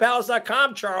to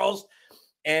gregpalast.com, Charles,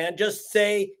 and just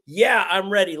say, yeah, I'm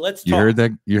ready. Let's talk. You heard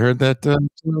that? You heard that?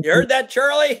 You heard that,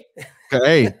 Charlie?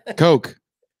 Hey, Coke.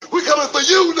 We're coming for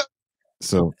you now.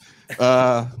 So,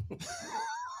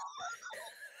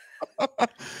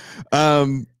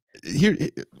 here,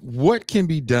 what can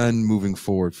be done moving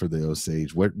forward for the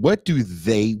Osage? What do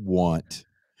they want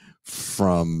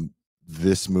from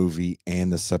this movie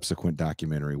and the subsequent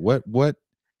documentary? What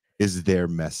is their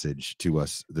message to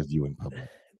us, the viewing public?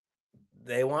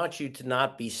 They want you to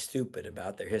not be stupid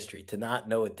about their history, to not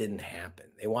know it didn't happen.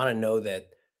 They want to know that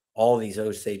all these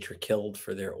Osage were killed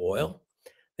for their oil.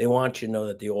 They want you to know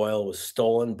that the oil was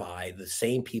stolen by the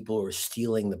same people who are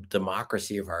stealing the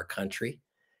democracy of our country.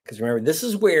 Because remember, this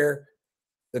is where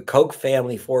the Koch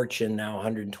family fortune, now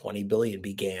 120 billion,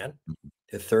 began,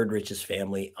 the third richest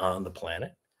family on the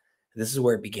planet. This is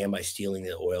where it began, by stealing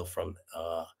the oil from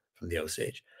the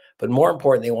Osage. But more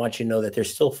important, they want you to know that they're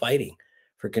still fighting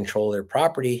for control of their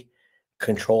property,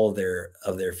 control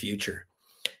of their future.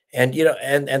 And, you know,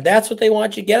 and that's what they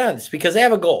want you to get on this, because they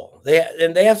have a goal.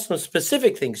 They have some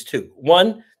specific things too.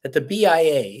 One, that the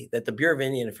BIA, that the Bureau of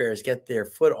Indian Affairs, get their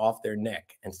foot off their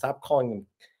neck and stop calling them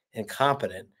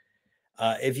incompetent.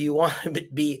 If you want to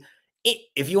be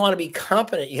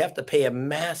competent, you have to pay a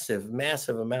massive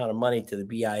amount of money to the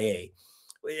BIA.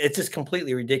 It's just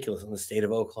completely ridiculous in the state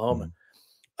of Oklahoma.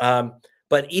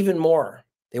 But even more,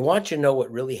 they want you to know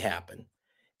what really happened.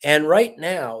 And right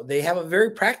now, they have a very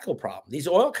practical problem. These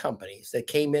oil companies that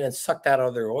came in and sucked out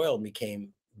all their oil and became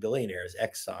billionaires,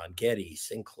 Exxon, Getty,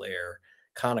 Sinclair,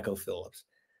 ConocoPhillips,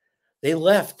 they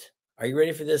left, are you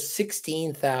ready for this?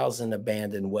 16,000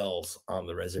 abandoned wells on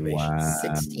the reservation. Wow.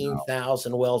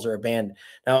 16,000 wells are abandoned.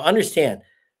 Now, understand,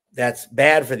 that's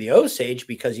bad for the Osage,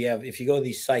 because if you go to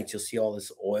these sites, you'll see all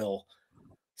this oil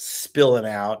spilling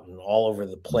out and all over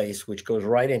the place, which goes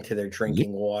right into their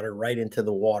drinking water, right into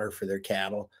the water for their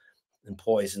cattle, and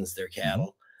poisons their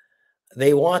cattle.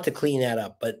 They want to clean that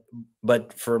up,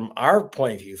 but from our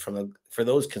point of view, for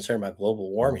those concerned about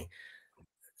global warming,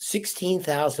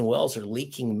 16,000 wells are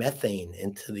leaking methane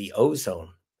into the ozone.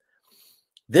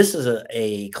 This is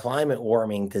a climate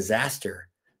warming disaster,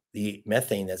 the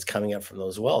methane that's coming up from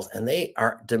those wells, and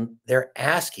they're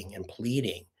asking and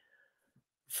pleading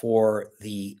for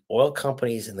the oil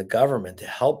companies and the government to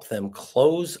help them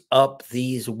close up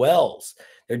these wells.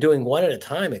 They're doing one at a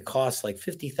time. It costs like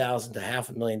 $50,000 to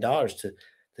 $500,000 to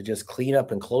just clean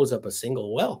up and close up a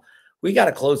single well. We got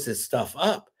to close this stuff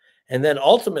up. And then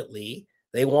ultimately,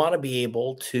 they want to be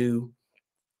able to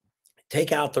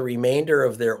take out the remainder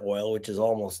of their oil, which is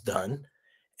almost done,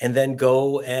 and then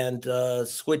go and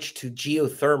switch to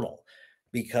geothermal,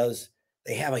 because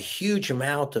they have a huge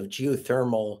amount of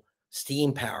geothermal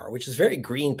steam power, which is very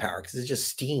green power, because it's just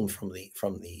steam from the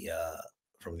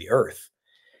earth.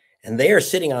 And they are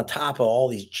sitting on top of all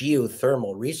these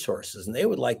geothermal resources, and they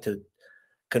would like to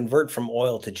convert from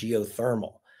oil to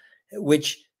geothermal,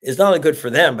 which is not only good for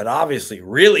them, but obviously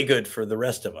really good for the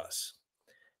rest of us.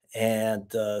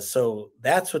 And so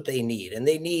that's what they need. And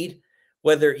they need,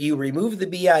 whether you remove the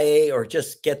BIA or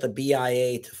just get the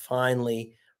BIA to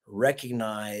finally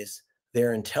recognize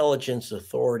their intelligence,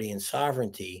 authority, and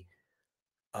sovereignty,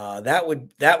 that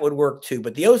would work too.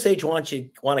 But the Osage want to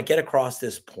get across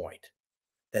this point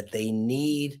that they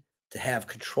need to have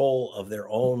control of their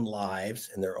own lives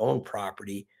and their own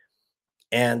property.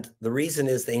 And the reason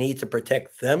is they need to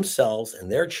protect themselves and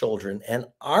their children and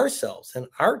ourselves and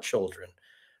our children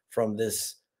from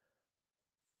this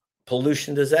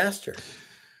pollution disaster.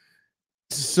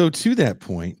 So to that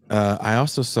point, I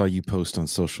also saw you post on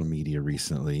social media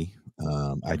recently.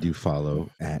 I do follow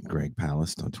at Greg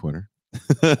Palast on Twitter.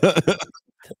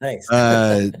 Nice.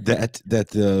 that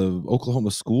the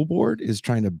Oklahoma School Board is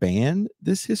trying to ban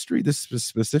this history, this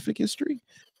specific history.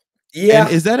 Yeah.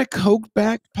 And is that a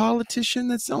coke-backed politician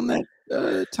that's on that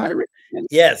tirade?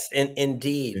 Yes, and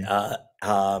indeed.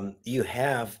 Okay. You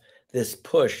have this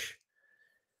push.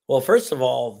 Well, first of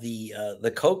all, the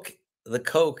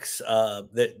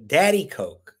Daddy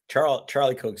Koch,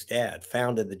 Charlie Koch's dad,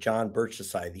 founded the John Birch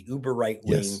Society, the uber right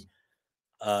wing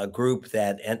group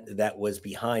that was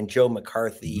behind Joe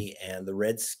McCarthy and the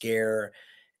Red Scare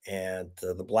and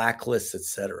the blacklists,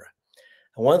 etc.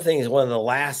 And one thing is one of the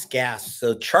last gasps.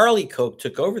 So Charlie Koch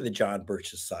took over the John Birch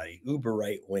Society, uber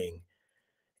right wing,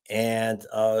 and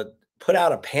put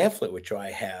out a pamphlet, which I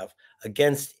have,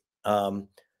 against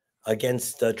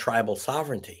tribal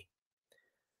sovereignty.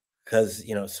 Because,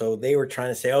 so they were trying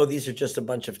to say, oh, these are just a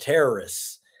bunch of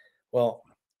terrorists. Well,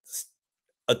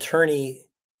 Attorney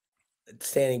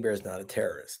Standing Bear is not a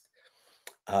terrorist.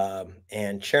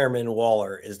 And Chairman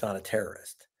Waller is not a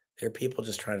terrorist. They're people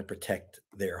just trying to protect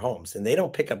their homes. And they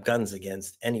don't pick up guns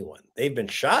against anyone. They've been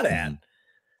shot at.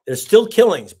 There's still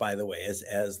killings, by the way,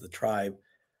 as the tribe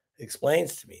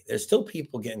explains to me. There's still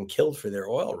people getting killed for their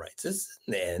oil rights. This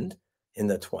isn't the end in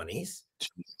the 20s.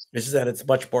 This is that it's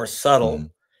much more subtle.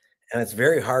 And it's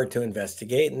very hard to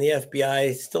investigate, and the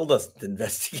FBI still doesn't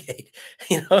investigate.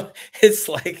 It's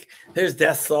like there's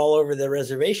deaths all over the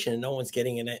reservation, and no one's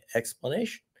getting an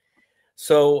explanation.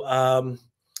 So,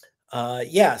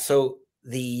 so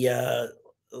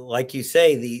like you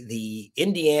say, the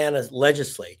Indiana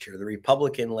legislature, the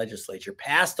Republican legislature,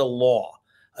 passed a law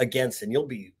against, and you'll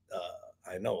be,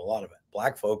 I know a lot of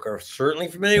Black folk are certainly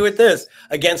familiar with this,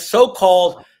 against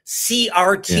so-called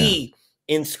CRT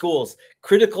in schools.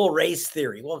 Critical race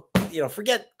theory. Well,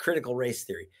 forget critical race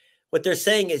theory. What they're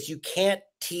saying is you can't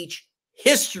teach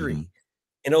history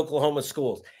in Oklahoma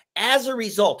schools. As a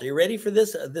result, are you ready for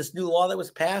this? This new law that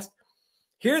was passed?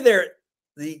 The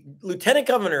lieutenant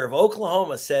governor of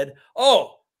Oklahoma said,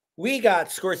 "Oh, we got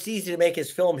Scorsese to make his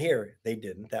film here." They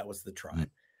didn't. That was the tribe.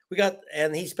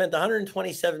 And he spent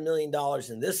 $127 million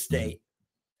in this state.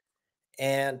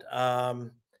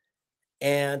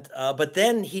 But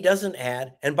then he doesn't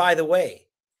add, and by the way,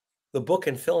 the book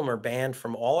and film are banned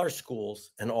from all our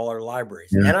schools and all our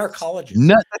libraries and our colleges.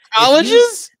 Not the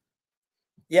colleges?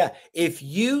 If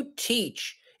you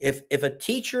teach, if a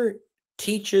teacher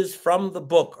teaches from the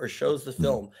book or shows the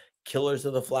film Killers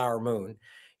of the Flower Moon,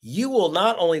 you will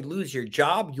not only lose your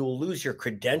job, you will lose your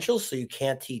credentials, so you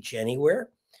can't teach anywhere.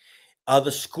 The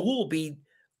school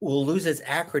will lose its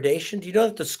accreditation. Do you know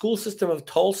that the school system of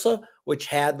Tulsa, which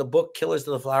had the book Killers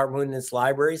of the Flower Moon in its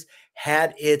libraries,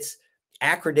 had its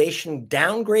accreditation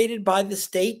downgraded by the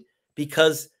state?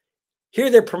 Because here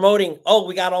they're promoting, oh,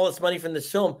 we got all this money from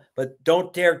this film, but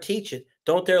don't dare teach it.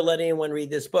 Don't dare let anyone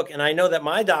read this book. And I know that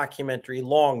my documentary,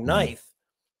 Long Knife,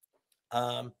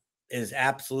 is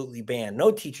absolutely banned.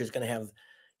 No teacher is going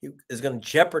to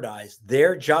jeopardize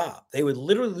their job. They would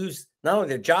literally lose not only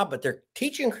their job, but their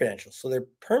teaching credentials. So they're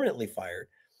permanently fired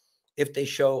if they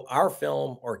show our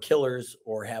film or Killers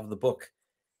or have the book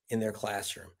in their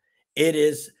classroom.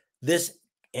 This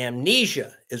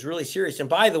amnesia is really serious. And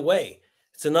by the way,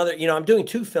 it's another, I'm doing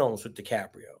 2 films with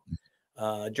DiCaprio.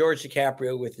 George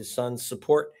DiCaprio, with his son's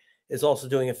support, is also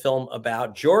doing a film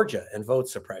about Georgia and vote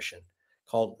suppression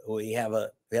called, we had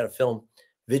a film,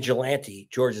 Vigilante,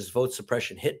 Georgia's vote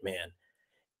suppression hitman.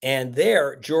 And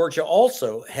there, Georgia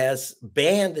also has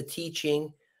banned the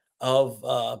teaching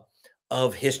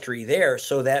of history there,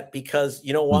 so that, because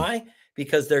you know why?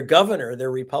 Because their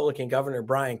Republican governor,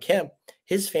 Brian Kemp,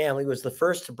 his family was the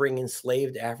first to bring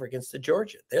enslaved Africans to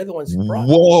Georgia. They're the ones who brought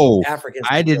Africans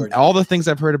to Georgia. All the things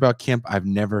I've heard about Kemp, I've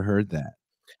never heard that.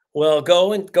 Well,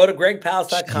 go to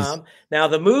gregpalast.com. Now,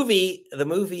 the movie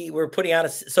we're putting out,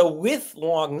 so with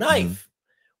Long Knife,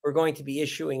 we're going to be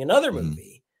issuing another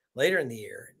movie later in the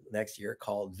year, next year,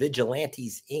 called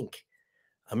Vigilantes, Inc.,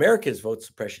 America's Vote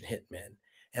Suppression Hitmen.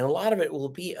 And a lot of it will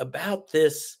be about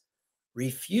this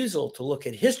refusal to look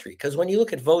at history. Because when you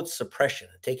look at vote suppression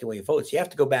and taking away votes, you have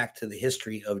to go back to the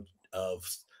history of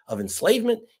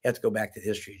enslavement. You have to go back to the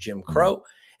history of Jim Crow.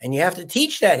 And you have to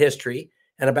teach that history.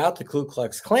 and about the Ku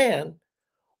Klux Klan,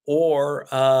 or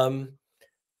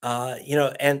you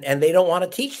know, and they don't want to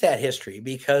teach that history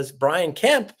because Brian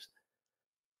Kemp's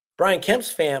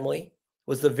family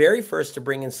was the very first to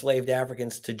bring enslaved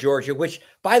Africans to Georgia, which,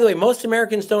 by the way, most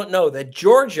Americans don't know that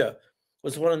Georgia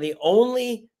was one of the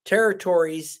only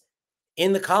territories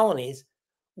in the colonies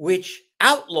which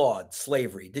outlawed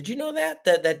slavery. Did you know that?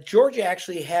 That Georgia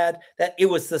actually had that? It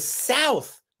was the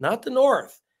South, not the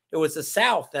North. It was the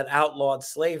South that outlawed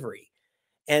slavery.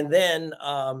 And then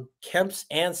Kemp's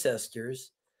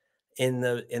ancestors in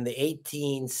the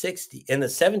 1860s, in the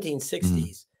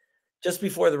 1760s, just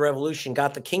before the Revolution,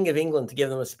 got the King of England to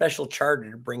give them a special charter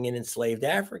to bring in enslaved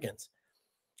Africans.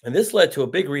 And this led to a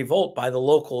big revolt by the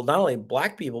local, not only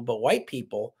black people, but white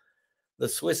people, the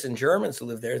Swiss and Germans who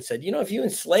lived there, and said, you know, if you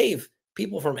enslave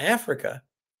people from Africa,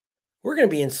 we're going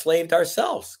to be enslaved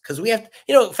ourselves, because we have to,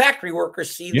 you know, factory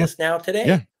workers see this now today.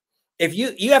 Yeah. If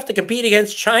you have to compete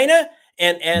against China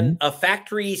and a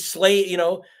factory slave, you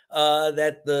know,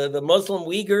 that the Muslim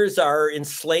Uyghurs are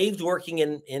enslaved working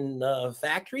in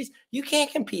factories, you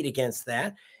can't compete against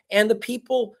that. And the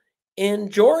people in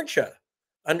Georgia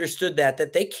understood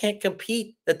that they can't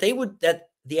compete, that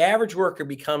the average worker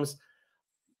becomes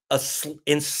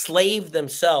enslaved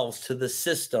themselves to the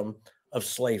system of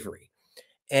slavery.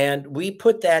 And we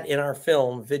put that in our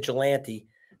film Vigilante,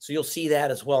 so you'll see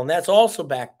that as well. And that's also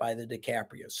backed by the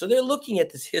DiCaprio. So they're looking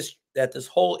at this history, at this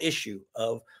whole issue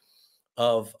of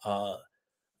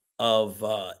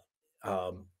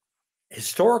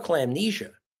historical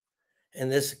amnesia.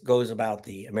 And this goes about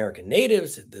the American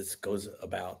natives. This goes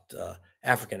about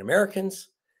African Americans.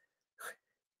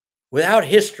 Without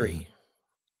history,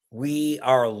 we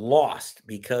are lost,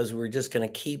 because we're just going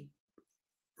to keep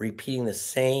repeating the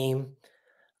same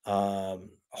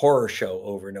horror show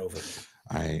over and over.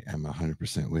 I am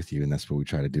 100% with you, and that's what we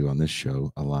try to do on this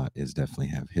show a lot, is definitely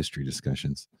have history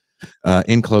discussions.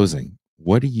 In closing,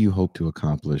 what do you hope to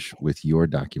accomplish with your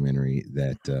documentary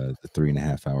that the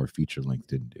 3.5-hour feature length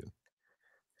didn't do?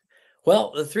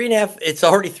 Well, it's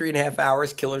already 3.5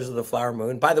 hours, Killers of the Flower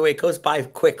Moon. By the way, it goes by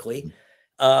quickly.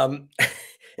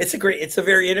 It's a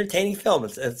very entertaining film.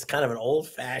 It's kind of an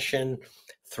old-fashioned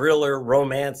thriller,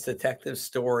 romance, detective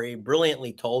story,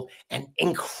 brilliantly told and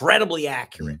incredibly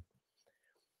accurate.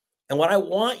 And what I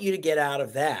want you to get out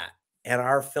of that and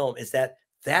our film is that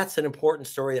that's an important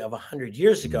story of 100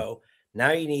 years ago.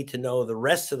 Now you need to know the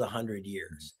rest of the 100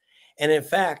 years. And in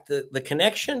fact, the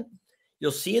connection,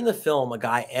 you'll see in the film a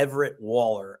guy, Everett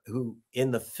Waller, who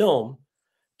in the film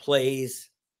plays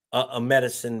a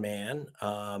medicine man.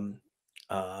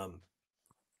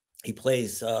 He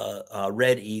plays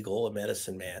Red Eagle, a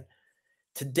medicine man.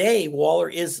 Today, Waller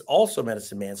is also a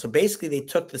medicine man. So basically, they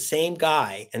took the same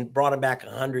guy and brought him back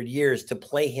 100 years to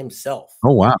play himself.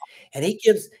 Oh, wow. And he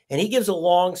gives a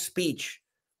long speech,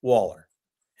 Waller.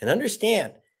 And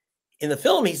understand, in the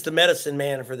film, he's the medicine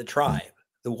man for the tribe,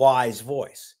 the wise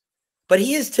voice. But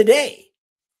he is today.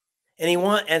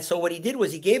 And so what he did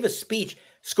was he gave a speech.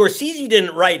 Scorsese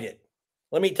didn't write it.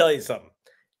 Let me tell you something.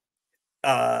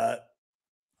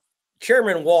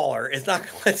 Chairman Waller is not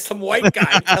going to let some white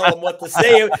guy tell him what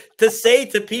to say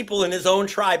to people in his own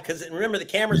tribe. Because remember, the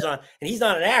camera's on, and he's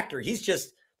not an actor. He's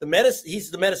just the medicine. He's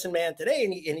the medicine man today,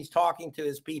 and he's talking to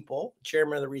his people,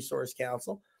 chairman of the Resource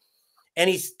Council, and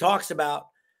he talks about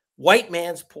white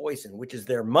man's poison, which is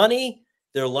their money,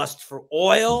 their lust for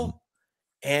oil,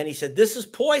 and he said this is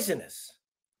poisonous,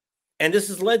 and this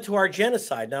has led to our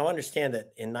genocide. Now, understand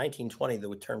that in 1920,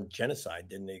 the term genocide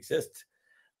didn't exist.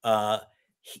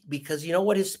 Because you know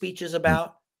what his speech is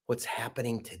about? What's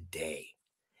happening today.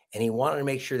 And he wanted to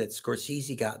make sure that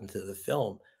Scorsese got into the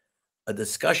film a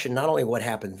discussion, not only what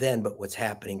happened then, but what's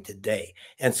happening today.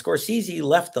 And Scorsese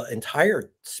left the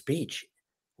entire speech,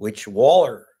 which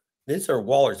these are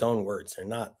Waller's own words.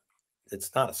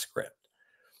 It's not a script,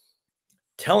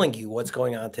 telling you what's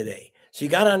going on today. So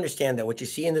you got to understand that what you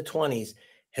see in the 20s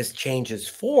has changed its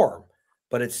form,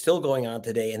 but it's still going on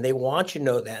today. And they want you to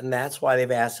know that. And that's why they've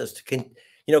asked us to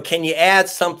can you add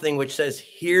something which says,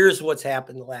 here's what's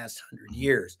happened the last 100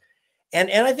 years?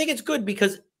 And I think it's good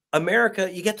because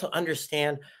America, you get to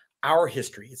understand our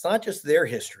history. It's not just their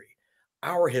history,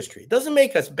 our history. It doesn't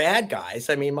make us bad guys.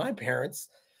 I mean, my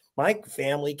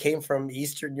family came from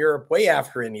Eastern Europe way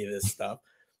after any of this stuff.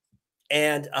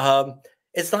 And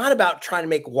it's not about trying to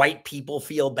make white people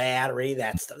feel bad or any of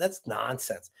that stuff. That's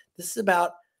nonsense. This is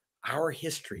about our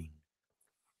history.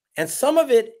 And some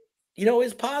of it,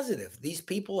 is positive. These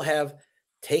people have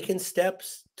taken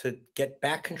steps to get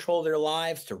back control of their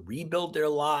lives, to rebuild their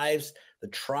lives. The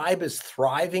tribe is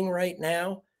thriving right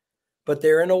now, but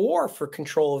they're in a war for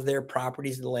control of their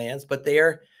properties and lands. But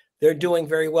they're they're doing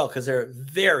very well because they're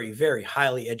very, very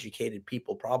highly educated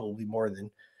people, probably more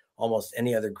than almost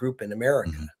any other group in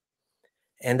America. Mm-hmm.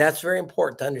 And that's very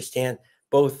important to understand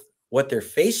both what they're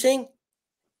facing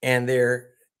and their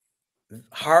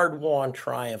hard-won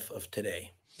triumph of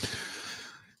today.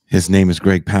 His name is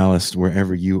Greg Palast.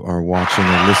 Wherever you are watching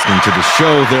or listening to the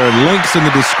show, there are links in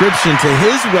the description to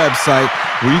his website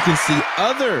where you can see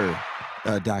other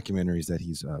documentaries that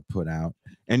he's put out.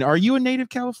 And are you a native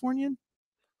Californian?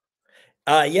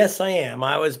 Yes, I am.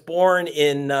 I was born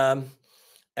in the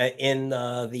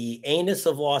anus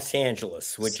of Los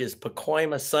Angeles, which is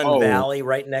Pacoima Sun Valley,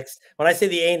 right next. When I say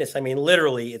the anus, I mean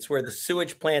literally, it's where the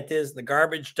sewage plant is, the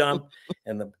garbage dump,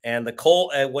 and the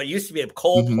coal. What used to be a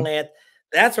coal plant.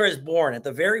 That's where I was born, at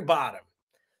the very bottom.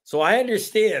 So I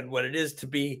understand what it is to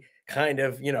be kind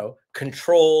of,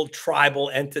 controlled tribal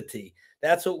entity.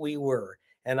 That's what we were.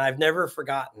 And I've never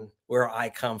forgotten where I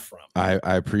come from. I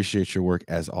appreciate your work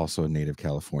as also a native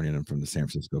Californian. I'm from the San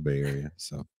Francisco Bay Area.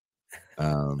 So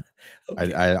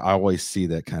okay. I always see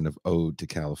that kind of ode to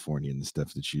California and the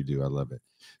stuff that you do. I love it.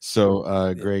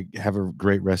 So Greg, have a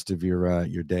great rest of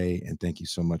your day. And thank you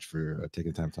so much for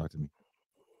taking the time to talk to me.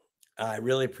 I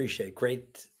really appreciate it.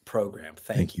 Great program.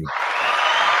 Thank you.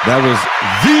 That was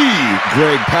the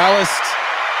Greg Palast.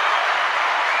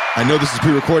 I know this is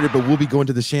pre-recorded, but we'll be going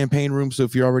to the champagne room. So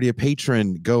if you're already a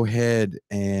patron, go ahead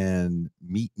and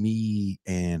meet me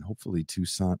and hopefully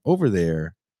Tucson over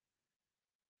there.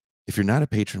 If you're not a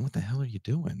patron, what the hell are you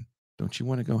doing? Don't you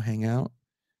want to go hang out?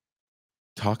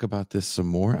 Talk about this some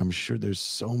more? I'm sure there's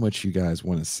so much you guys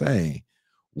want to say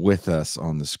with us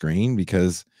on the screen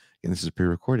because, and this is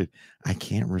pre-recorded, I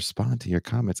can't respond to your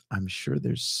comments. I'm sure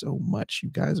there's so much you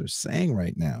guys are saying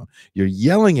right now. You're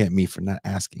yelling at me for not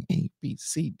asking A, B,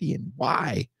 C, D, and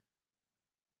Y.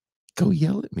 Go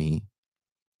yell at me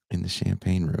in the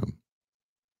champagne room.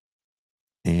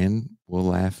 And we'll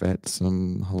laugh at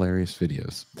some hilarious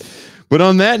videos. But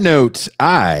on that note,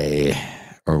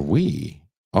 we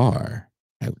are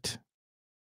out.